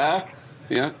on the back.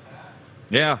 Yeah.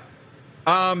 Yeah.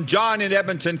 John in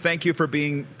Edmonton, thank you for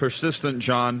being persistent,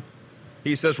 John.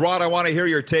 He says, Rod, I want to hear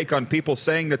your take on people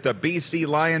saying that the BC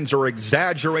Lions are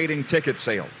exaggerating ticket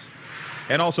sales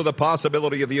and also the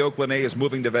possibility of the Oakland A's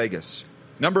moving to Vegas.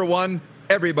 Number one,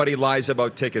 everybody lies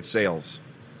about ticket sales,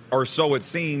 or so it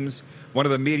seems. One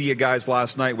of the media guys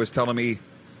last night was telling me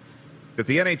that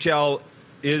the NHL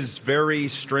is very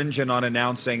stringent on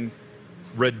announcing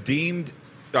redeemed,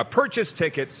 purchased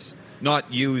tickets,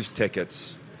 not used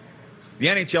tickets. The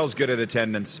NHL is good at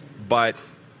attendance, but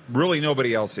really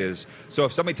nobody else is. So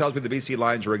if somebody tells me the BC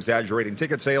Lions are exaggerating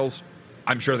ticket sales,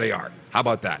 I'm sure they are. How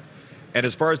about that? And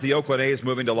as far as the Oakland A's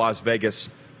moving to Las Vegas,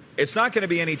 it's not going to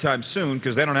be anytime soon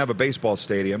because they don't have a baseball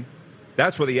stadium.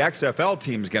 That's where the XFL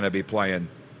team's going to be playing,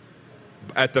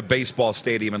 at the baseball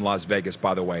stadium in Las Vegas,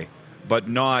 by the way. But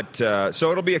not,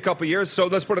 so it'll be a couple years. So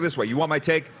let's put it this way. You want my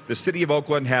take? The city of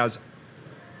Oakland has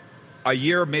a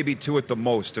year, maybe two at the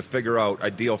most, to figure out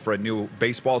a deal for a new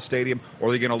baseball stadium,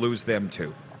 or they're going to lose them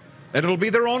too. And it'll be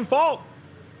their own fault.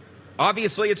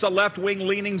 Obviously, it's a left-wing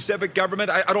leaning civic government.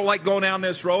 I don't like going down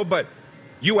this road, but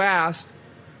you asked.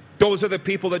 Those are the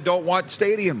people that don't want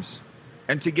stadiums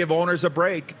and to give owners a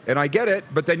break. And I get it,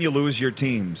 but then you lose your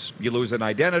teams. You lose an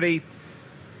identity.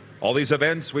 All these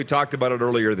events, we talked about it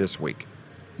earlier this week.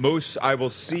 Moose, I will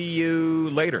see you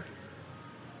later.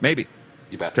 Maybe.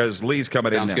 You bet. Because Lee's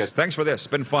coming in next. Good. Thanks for this. It's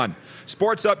been fun.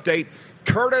 Sports update.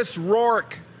 Curtis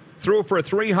Rourke threw for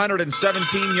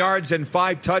 317 yards and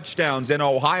 5 touchdowns, and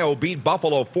Ohio beat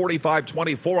Buffalo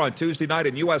 45-24 on Tuesday night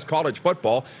in U.S. college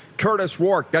football. Curtis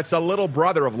Rourke, that's the little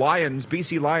brother of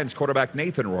BC Lions quarterback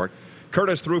Nathan Rourke.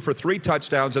 Curtis threw for 3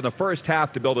 touchdowns in the first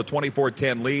half to build a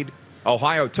 24-10 lead.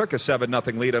 Ohio took a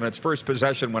 7-0 lead on its first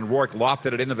possession when Rourke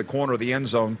lofted it into the corner of the end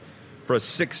zone for a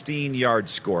 16-yard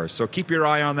score. So keep your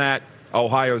eye on that.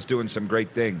 Ohio's doing some great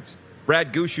things.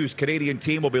 Brad Gushue's Canadian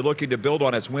team will be looking to build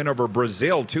on its win over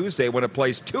Brazil Tuesday when it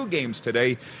plays 2 games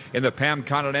today in the PAM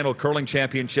Continental Curling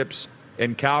Championships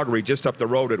in Calgary, just up the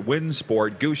road at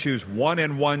Winsport. Gushue's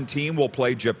 1-1 team will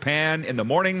play Japan in the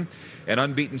morning and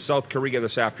unbeaten South Korea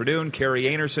this afternoon. Kerry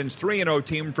Anerson's 3-0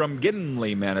 team from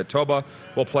Giddenley, Manitoba,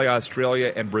 will play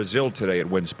Australia and Brazil today at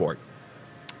Winsport.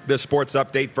 This sports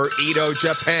update for Edo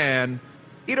Japan.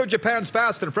 Edo Japan's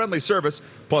fast and friendly service,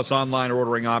 plus online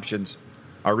ordering options,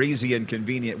 are easy and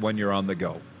convenient when you're on the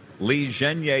go. Lee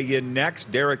Genier in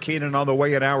next. Derek Keenan on the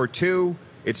way in hour 2.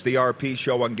 It's the RP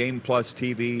Show on Game Plus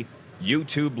TV,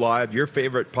 YouTube Live, your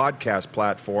favorite podcast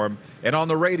platform, and on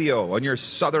the radio on your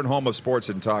southern home of sports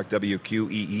and talk,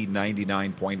 WQEE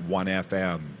 99.1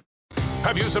 FM.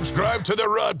 Have you subscribed to the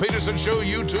Rod Peterson Show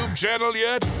YouTube channel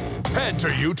yet? Head to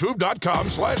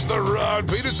youtube.com/The Rod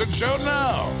Peterson Show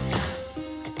now.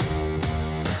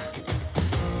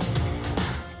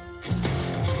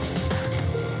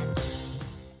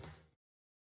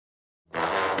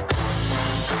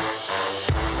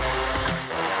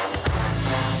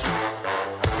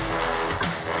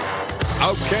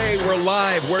 Okay, we're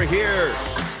live. We're here.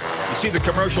 You see the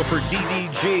commercial for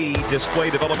DDG, Display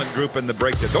Development Group, in the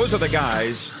breakdown. Those are the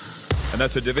guys, and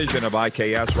that's a division of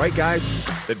IKS, right, guys,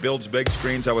 that builds big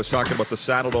screens. I was talking about the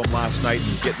Saddle Dome last night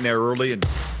and getting there early and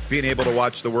being able to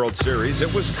watch the World Series.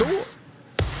 It was cool.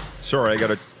 Sorry, I got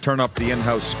to turn up the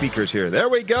in-house speakers here. There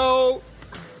we go.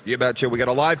 You betcha. We got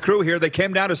a live crew here. They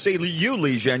came down to see you,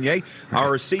 Lee Genier,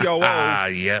 our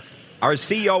COO. Yes. Our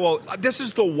COO. This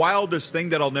is the wildest thing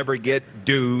that I'll never get,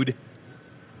 dude.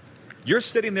 You're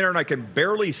sitting there and I can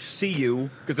barely see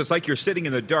you because it's like you're sitting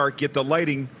in the dark, yet the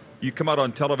lighting, you come out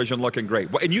on television looking great.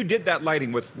 And you did that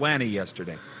lighting with Lanny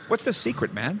yesterday. What's the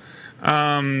secret, man?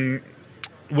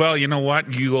 Well, you know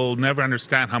what? You'll never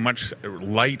understand how much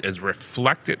light is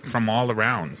reflected from all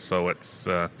around. So it's,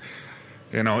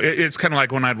 it's kind of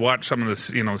like when I'd watch some of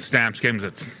the, Stamps games.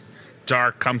 It's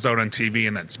dark, comes out on TV,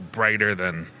 and it's brighter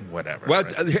than whatever. Well,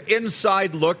 right?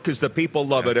 Inside look, because the people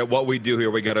love it at what we do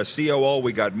here. We got a COO,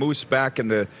 we got Moose back in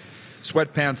the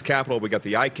Sweatpants Capital, we got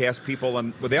the ICAST people,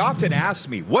 and they often ask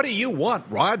me, what do you want,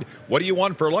 Rod? What do you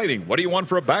want for lighting? What do you want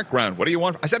for a background? What do you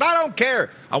want? I said, I don't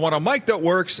care. I want a mic that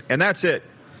works, and that's it.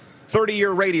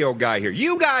 30-year radio guy here.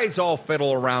 You guys all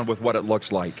fiddle around with what it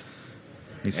looks like.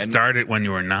 You started when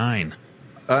you were 9.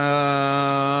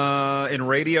 In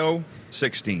radio,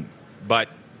 16. But,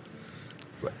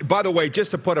 by the way,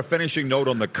 just to put a finishing note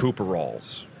on the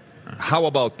Cooperalls, how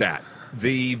about that?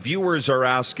 The viewers are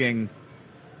asking,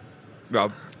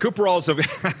 well, Cooperalls have...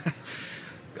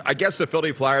 I guess the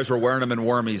Philly Flyers were wearing them in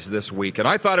warmies this week, and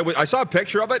I thought it was. I saw a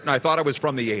picture of it, and I thought it was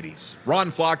from the '80s. Ron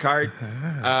Flockhart,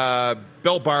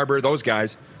 Bill Barber, those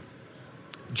guys.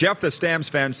 Jeff, the Stamps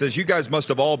fan, says you guys must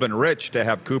have all been rich to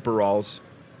have Cooperalls.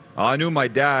 I knew my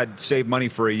dad saved money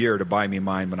for a year to buy me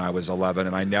mine when I was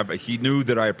 11, and he knew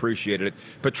that I appreciated it.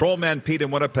 Patrolman Pete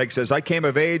in Winnipeg says I came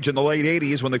of age in the late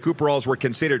 '80s when the Cooperalls were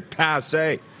considered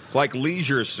passé, like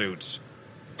leisure suits.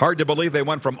 Hard to believe they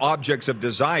went from objects of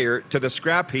desire to the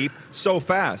scrap heap so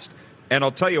fast. And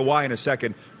I'll tell you why in a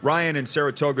second. Ryan in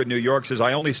Saratoga, New York says,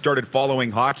 I only started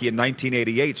following hockey in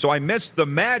 1988, so I missed the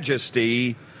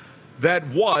majesty that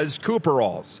was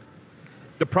Cooperalls.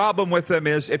 The problem with them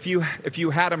is if you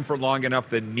had them for long enough,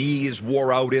 the knees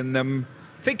wore out in them.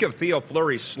 Think of Theo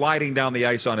Fleury sliding down the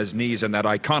ice on his knees in that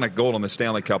iconic goal in the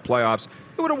Stanley Cup playoffs.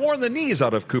 It would have worn the knees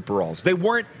out of Cooperalls. They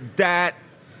weren't that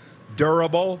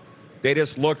durable. They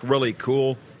just looked really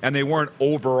cool, and they weren't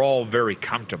overall very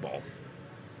comfortable.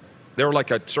 They were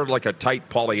sort of like a tight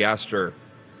polyester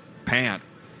pant.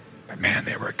 But man,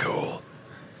 they were cool.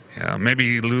 Yeah,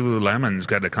 maybe Lululemon's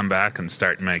got to come back and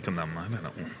start making them. I don't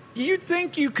know. You'd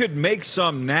think you could make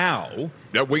some now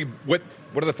that what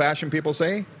do the fashion people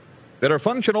say? That are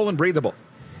functional and breathable.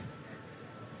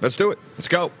 Let's do it. Let's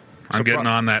go. I'm getting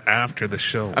on that after the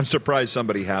show. I'm surprised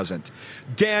somebody hasn't.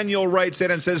 Daniel writes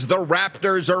in and says, the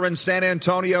Raptors are in San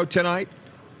Antonio tonight.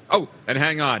 Oh, and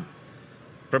hang on.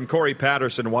 From Corey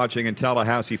Patterson watching in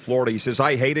Tallahassee, Florida, he says,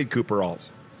 I hated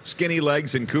Cooperalls. Skinny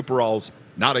legs and Cooperalls,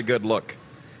 not a good look.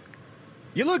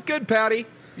 You look good, Patty.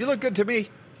 You look good to me.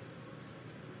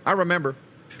 I remember.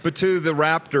 But to the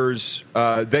Raptors,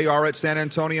 they are at San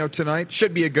Antonio tonight.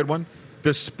 Should be a good one.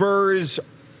 The Spurs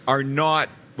are not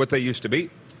what they used to be,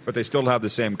 but they still have the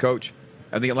same coach.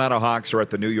 And the Atlanta Hawks are at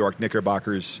the New York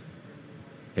Knickerbockers.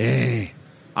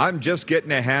 I'm just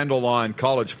getting a handle on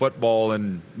college football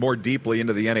and more deeply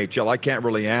into the NHL. I can't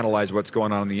really analyze what's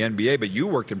going on in the NBA, but you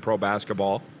worked in pro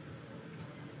basketball.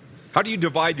 How do you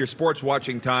divide your sports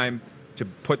watching time to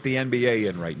put the NBA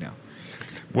in right now?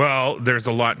 Well, there's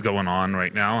a lot going on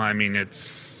right now. I mean,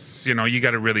 it's, you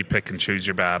got to really pick and choose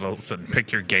your battles and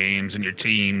pick your games and your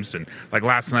teams. And like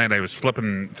last night, I was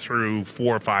flipping through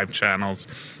 4 or 5 channels,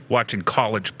 watching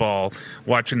college ball,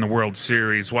 watching the World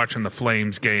Series, watching the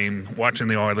Flames game, watching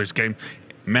the Oilers game.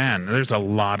 Man, there's a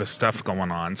lot of stuff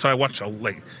going on. So I watched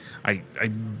I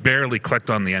barely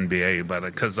clicked on the NBA, but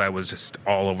because I was just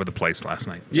all over the place last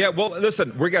night. Yeah, well,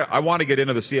 listen, I want to get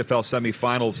into the CFL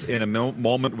semifinals in a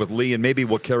moment with Lee, and maybe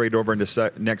we'll carry it over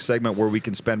into next segment where we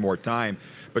can spend more time.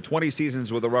 But 20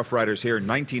 seasons with the Rough Riders here,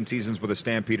 19 seasons with the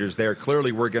Stampeders there.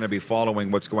 Clearly, we're going to be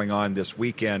following what's going on this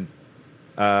weekend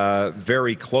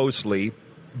very closely.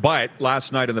 But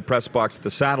last night in the press box at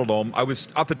the Saddle Dome, I was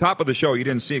off the top of the show. You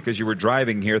didn't see it because you were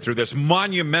driving here through this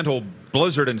monumental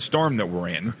blizzard and storm that we're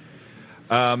in.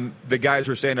 The guys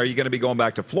were saying, are you going to be going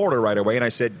back to Florida right away? And I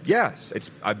said, yes.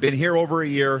 I've been here over a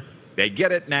year. They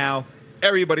get it now.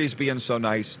 Everybody's being so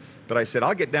nice. But I said,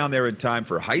 I'll get down there in time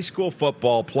for high school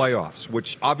football playoffs,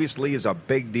 which obviously is a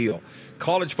big deal.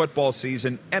 College football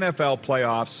season, NFL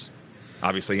playoffs,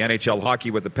 obviously NHL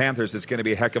hockey with the Panthers. It's going to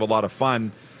be a heck of a lot of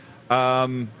fun.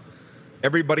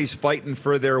 Everybody's fighting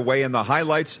for their way in the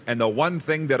highlights, and the one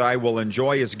thing that I will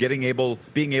enjoy is being able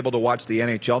to watch the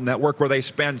NHL Network, where they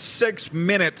spend 6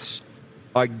 minutes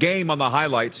a game on the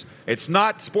highlights. It's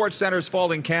not SportsCenter's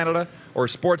fault in Canada or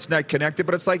Sportsnet connected,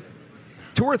 but it's like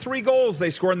 2 or 3 goals they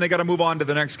score, and they got to move on to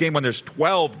the next game when there's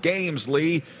 12 games,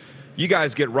 Lee. You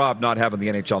guys get robbed not having the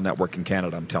NHL Network in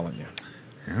Canada, I'm telling you.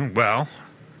 Well,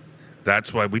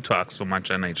 that's why we talk so much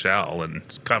NHL and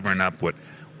covering up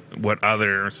what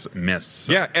others miss.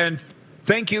 Yeah, and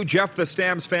thank you, Jeff the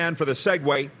Stamps fan, for the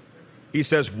segue. He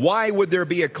says, why would there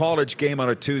be a college game on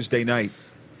a Tuesday night?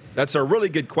 That's a really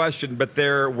good question, but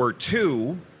there were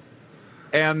two,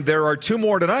 and there are two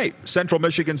more tonight. Central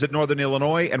Michigan's at Northern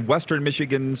Illinois, and Western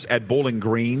Michigan's at Bowling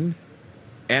Green.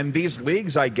 And these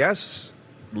leagues, I guess,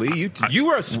 Lee, you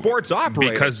are a sports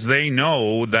operator. Because they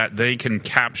know that they can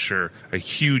capture a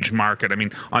huge market. I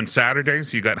mean, on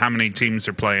Saturdays, you got how many teams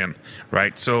are playing,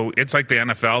 right? So it's like the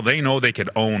NFL. They know they could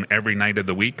own every night of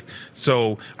the week.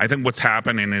 So I think what's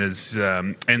happening is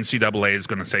NCAA is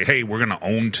going to say, hey, we're going to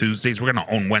own Tuesdays. We're going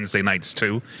to own Wednesday nights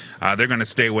too. They're going to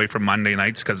stay away from Monday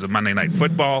nights because of Monday Night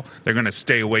Football. They're going to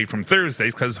stay away from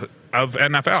Thursdays because of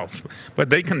NFL. But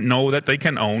they can know that they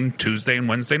can own Tuesday and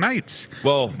Wednesday nights.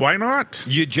 Well, why not?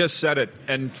 You just said it.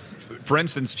 And for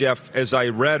instance, Jeff, as I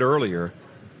read earlier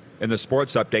in the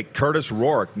sports update, Curtis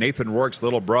Rourke, Nathan Rourke's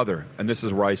little brother, and this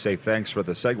is where I say thanks for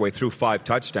the segue, threw 5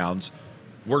 touchdowns.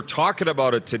 We're talking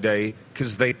about it today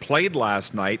because they played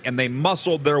last night and they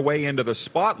muscled their way into the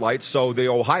spotlight. So the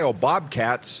Ohio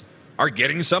Bobcats are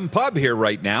getting some pub here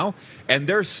right now, and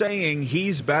they're saying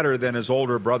he's better than his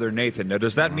older brother Nathan. Now,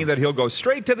 does that mean that he'll go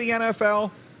straight to the NFL,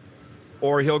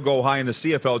 or he'll go high in the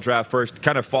CFL draft first,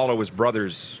 kind of follow his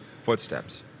brother's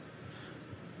footsteps?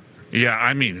 Yeah,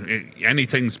 I mean,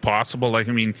 anything's possible. Like,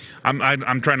 I mean,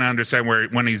 I'm trying to understand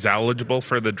when he's eligible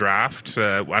for the draft.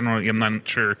 I don't know. I'm not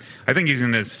sure. I think he's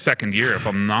in his second year, if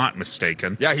I'm not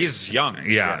mistaken. Yeah, he's young.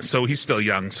 Yeah, so he's still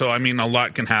young. So I mean, a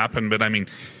lot can happen. But I mean,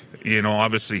 you know,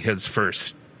 obviously his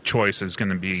first choice is going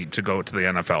to be to go to the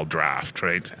NFL draft,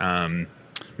 right?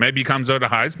 Maybe he comes out a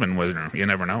Heisman winner. You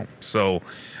never know. So,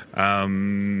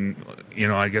 you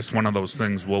know, I guess one of those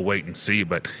things we'll wait and see.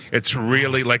 But it's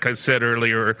really, like I said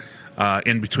earlier,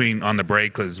 in between on the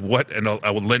break, was what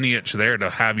a lineage there to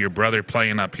have your brother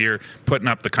playing up here, putting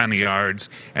up the kind of yards,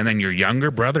 and then your younger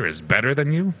brother is better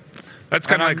than you. That's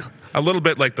kind of like a little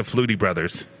bit like the Flutie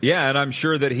brothers. Yeah, and I'm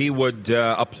sure that he would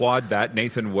applaud that.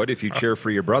 Nathan would, if you cheer for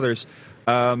your brothers.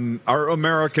 Our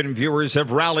American viewers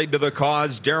have rallied to the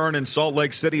cause. Darren in Salt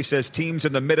Lake City says teams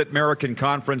in the Mid-American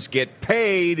Conference get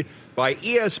paid by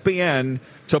ESPN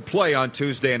to play on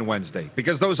Tuesday and Wednesday.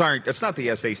 Because those aren't, it's not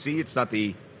the SAC, it's not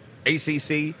the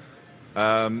ACC.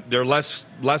 They're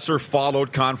lesser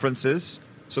followed conferences.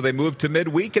 So they moved to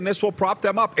midweek, and this will prop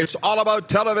them up. It's all about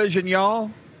television,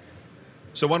 y'all.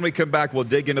 So when we come back, we'll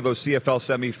dig into those CFL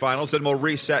semifinals, and we'll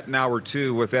reset in hour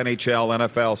 2 with NHL,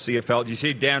 NFL, CFL. Did you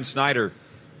see Dan Snyder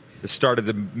started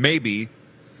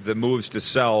the moves to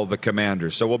sell the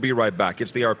Commanders? So we'll be right back.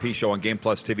 It's the RP Show on Game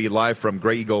Plus TV, live from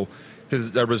Grey Eagle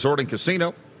Resort and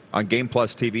Casino on Game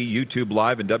Plus TV, YouTube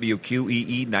Live, and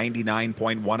WQEE 99.1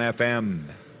 FM.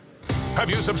 Have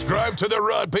you subscribed to the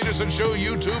Rod Peterson Show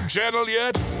YouTube channel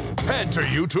yet? Head to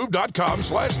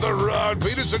youtube.com/The Rod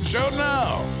Peterson Show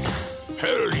now.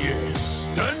 Hell yes.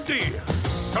 Done deal.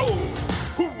 Sold.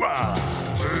 Hoorah.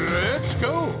 Let's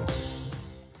go.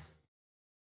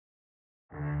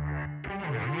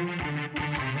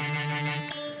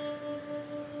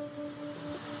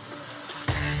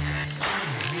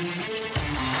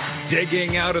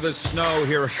 Digging out of the snow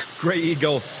here at Grey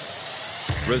Eagle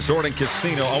Resort and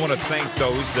Casino. I want to thank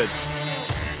those that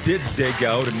did dig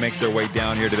out and make their way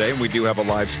down here today. And we do have a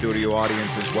live studio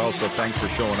audience as well, so thanks for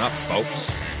showing up,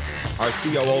 folks. Our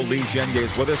COO, Lee Genge,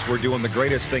 is with us. We're doing the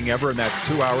greatest thing ever, and that's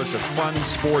 2 hours of fun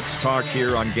sports talk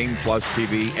here on Game Plus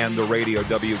TV and the radio,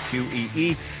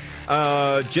 WQEE.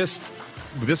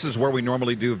 This is where we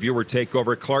normally do viewer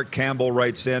takeover. Clark Campbell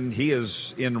writes in. He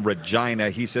is in Regina.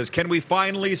 He says, can we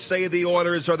finally say the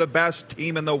Oilers are the best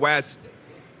team in the West?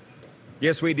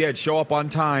 Yes, we did. Show up on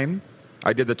time.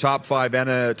 I did the top 5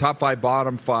 and top 5,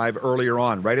 bottom 5 earlier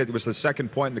on, right? It was the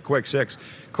second point in the quick 6.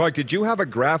 Clark, did you have a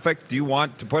graphic? Do you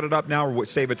want to put it up now or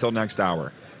save it till next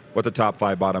hour? What the top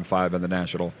 5, bottom 5 in the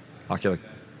National Hockey League?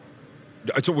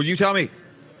 So will you tell me?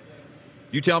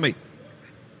 You tell me.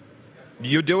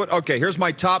 You do it? Okay, here's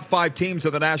my top 5 teams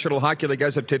of the National Hockey League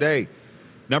as of today.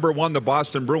 Number 1, the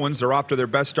Boston Bruins. They're off to their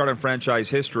best start in franchise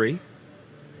history.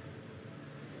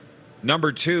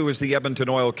 Number 2 is the Edmonton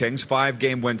Oil Kings,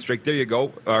 5-game win streak. There you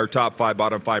go. Our top 5,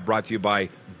 bottom 5 brought to you by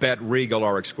Bet Regal,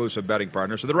 our exclusive betting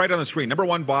partner. So they're right on the screen. Number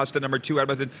 1, Boston. Number 2,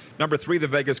 Edmonton. Number 3, the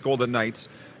Vegas Golden Knights.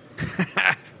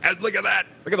 Look at that.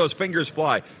 Look at those fingers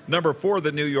fly. Number 4,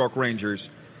 the New York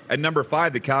Rangers. And number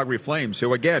 5, the Calgary Flames,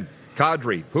 who, again,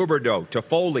 Kadri, Huberdeau,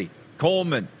 Toffoli,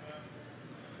 Coleman,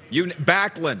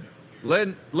 Backlund,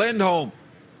 Lindholm.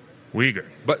 Uyghur.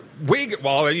 But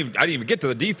well, I didn't even get to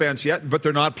the defense yet, but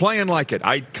they're not playing like it.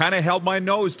 I kind of held my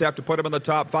nose to have to put them in the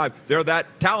top 5. They're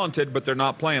that talented, but they're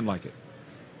not playing like it.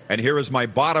 And here is my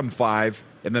bottom 5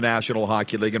 in the National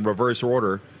Hockey League in reverse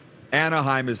order.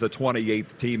 Anaheim is the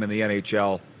 28th team in the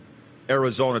NHL.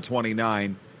 Arizona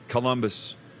 29,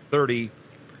 Columbus 30,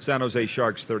 San Jose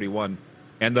Sharks 31.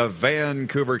 And the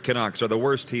Vancouver Canucks are the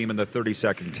worst team and the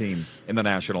 32nd team in the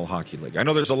National Hockey League. I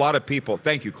know there's a lot of people.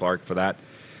 Thank you, Clark, for that.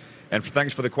 And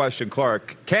thanks for the question,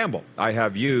 Clark. Campbell, I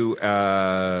have you,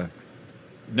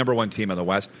 number 1 team in the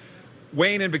West.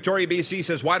 Wayne in Victoria, BC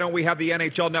says, why don't we have the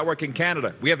NHL network in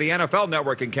Canada? We have the NFL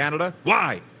network in Canada.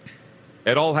 Why?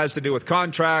 It all has to do with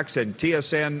contracts, and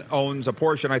TSN owns a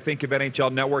portion, I think, of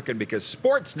NHL network. And because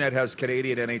Sportsnet has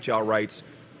Canadian NHL rights,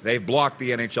 they've blocked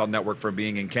the NHL network from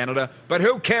being in Canada. But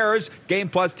who cares? Game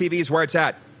Plus TV is where it's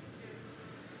at.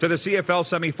 To the CFL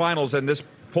semifinals, and this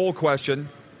poll question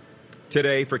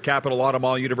today for Capital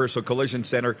Automall Universal Collision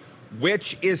Center.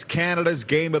 Which is Canada's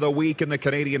game of the week in the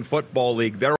Canadian Football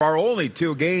League? There are only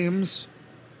 2 games.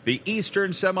 The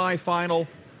Eastern semifinal,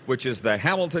 which is the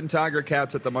Hamilton Tiger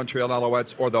Cats at the Montreal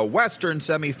Alouettes, or the Western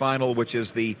semifinal, which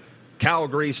is the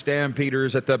Calgary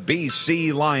Stampeders at the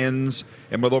BC Lions.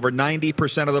 And with over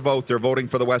 90% of the vote, they're voting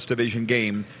for the West Division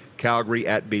game, Calgary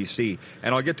at BC.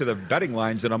 And I'll get to the betting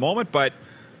lines in a moment, but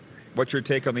what's your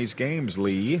take on these games,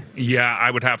 Lee? Yeah,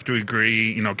 I would have to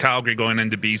agree. Calgary going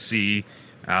into BC.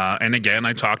 And again,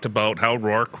 I talked about how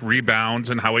Rourke rebounds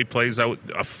and how he plays out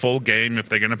a full game if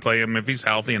they're going to play him, if he's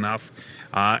healthy enough,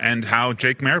 and how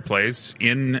Jake Mayer plays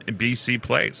in BC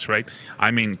plays, right?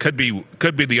 I mean, could be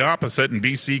the opposite, and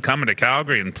BC coming to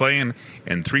Calgary and playing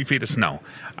in 3 feet of snow.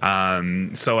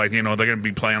 So they're going to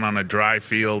be playing on a dry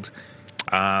field.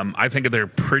 I think they're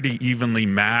pretty evenly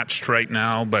matched right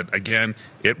now, but again,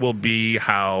 it will be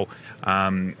how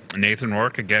Nathan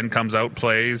Rourke again comes out,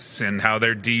 plays, and how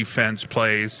their defense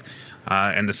plays,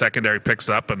 and the secondary picks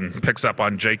up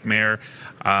on Jake Mayer.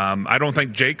 I don't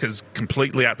think Jake is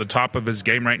completely at the top of his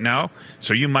game right now,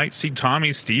 so you might see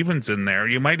Tommy Stevens in there.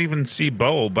 You might even see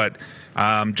Bo, but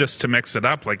just to mix it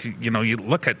up, you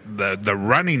look at the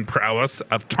running prowess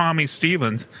of Tommy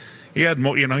Stevens. He had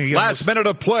more, last minute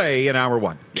of play in hour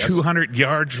 1. Yes. 200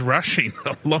 yards rushing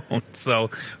alone. So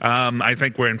I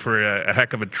think we're in for a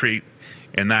heck of a treat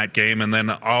in that game. And then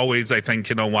always, I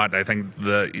think, I think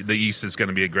the East is going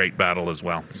to be a great battle as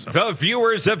well. So. The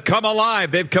viewers have come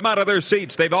alive. They've come out of their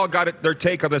seats. They've all got their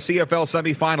take on the CFL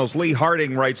semifinals. Lee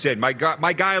Harding writes in. My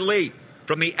guy Lee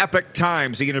from the Epic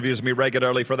Times. He interviews me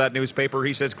regularly for that newspaper.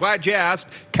 He says, glad you asked.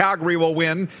 Calgary will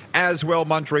win, as will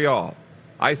Montreal.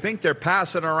 I think they're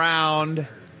passing around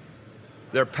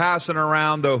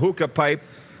the hookah pipe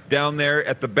down there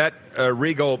at the Bet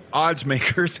Regal odds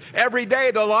makers. Every day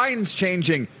the line's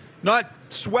changing, not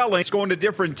swelling. It's going to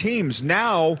different teams.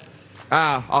 Now,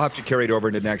 I'll have to carry it over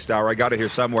into next hour. I got it here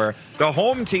somewhere. The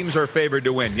home teams are favored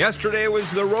to win. Yesterday it was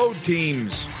the road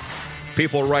teams.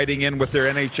 People writing in with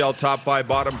their NHL top 5,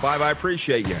 bottom 5. I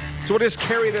appreciate you. So we'll just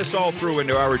carry this all through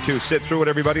into hour 2. Sit through it,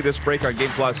 everybody. This break on Game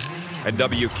Plus and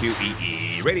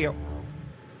WQEE Radio.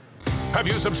 Have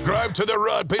you subscribed to the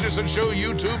Rod Peterson Show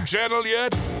YouTube channel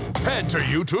yet? Head to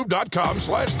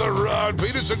youtube.com/The Rod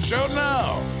Peterson Show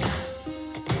now.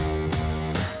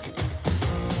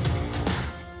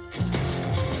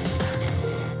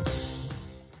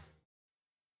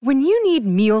 When you need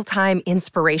mealtime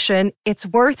inspiration, it's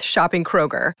worth shopping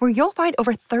Kroger, where you'll find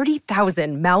over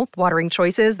 30,000 mouth-watering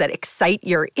choices that excite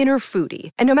your inner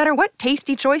foodie. And no matter what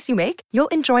tasty choice you make, you'll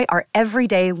enjoy our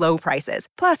everyday low prices,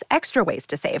 plus extra ways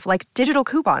to save, like digital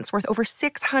coupons worth over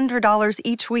 $600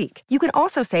 each week. You can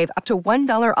also save up to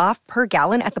 $1 off per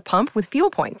gallon at the pump with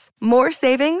fuel points. More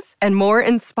savings and more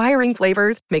inspiring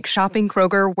flavors make shopping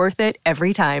Kroger worth it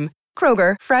every time.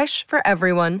 Kroger, fresh for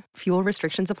everyone. Fuel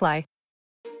restrictions apply.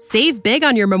 Save big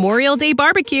on your Memorial Day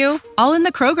barbecue, all in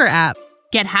the Kroger app.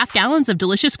 Get half gallons of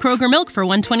delicious Kroger milk for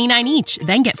 $1.29 each.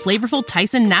 Then get flavorful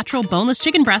Tyson natural boneless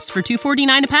chicken breasts for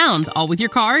 $2.49 a pound, all with your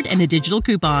card and a digital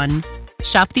coupon.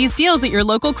 Shop these deals at your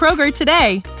local Kroger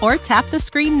today, or tap the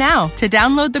screen now to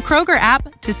download the Kroger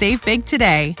app to save big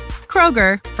today.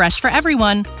 Kroger, fresh for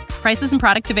everyone. Prices and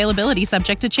product availability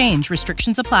subject to change.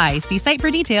 Restrictions apply. See site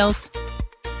for details.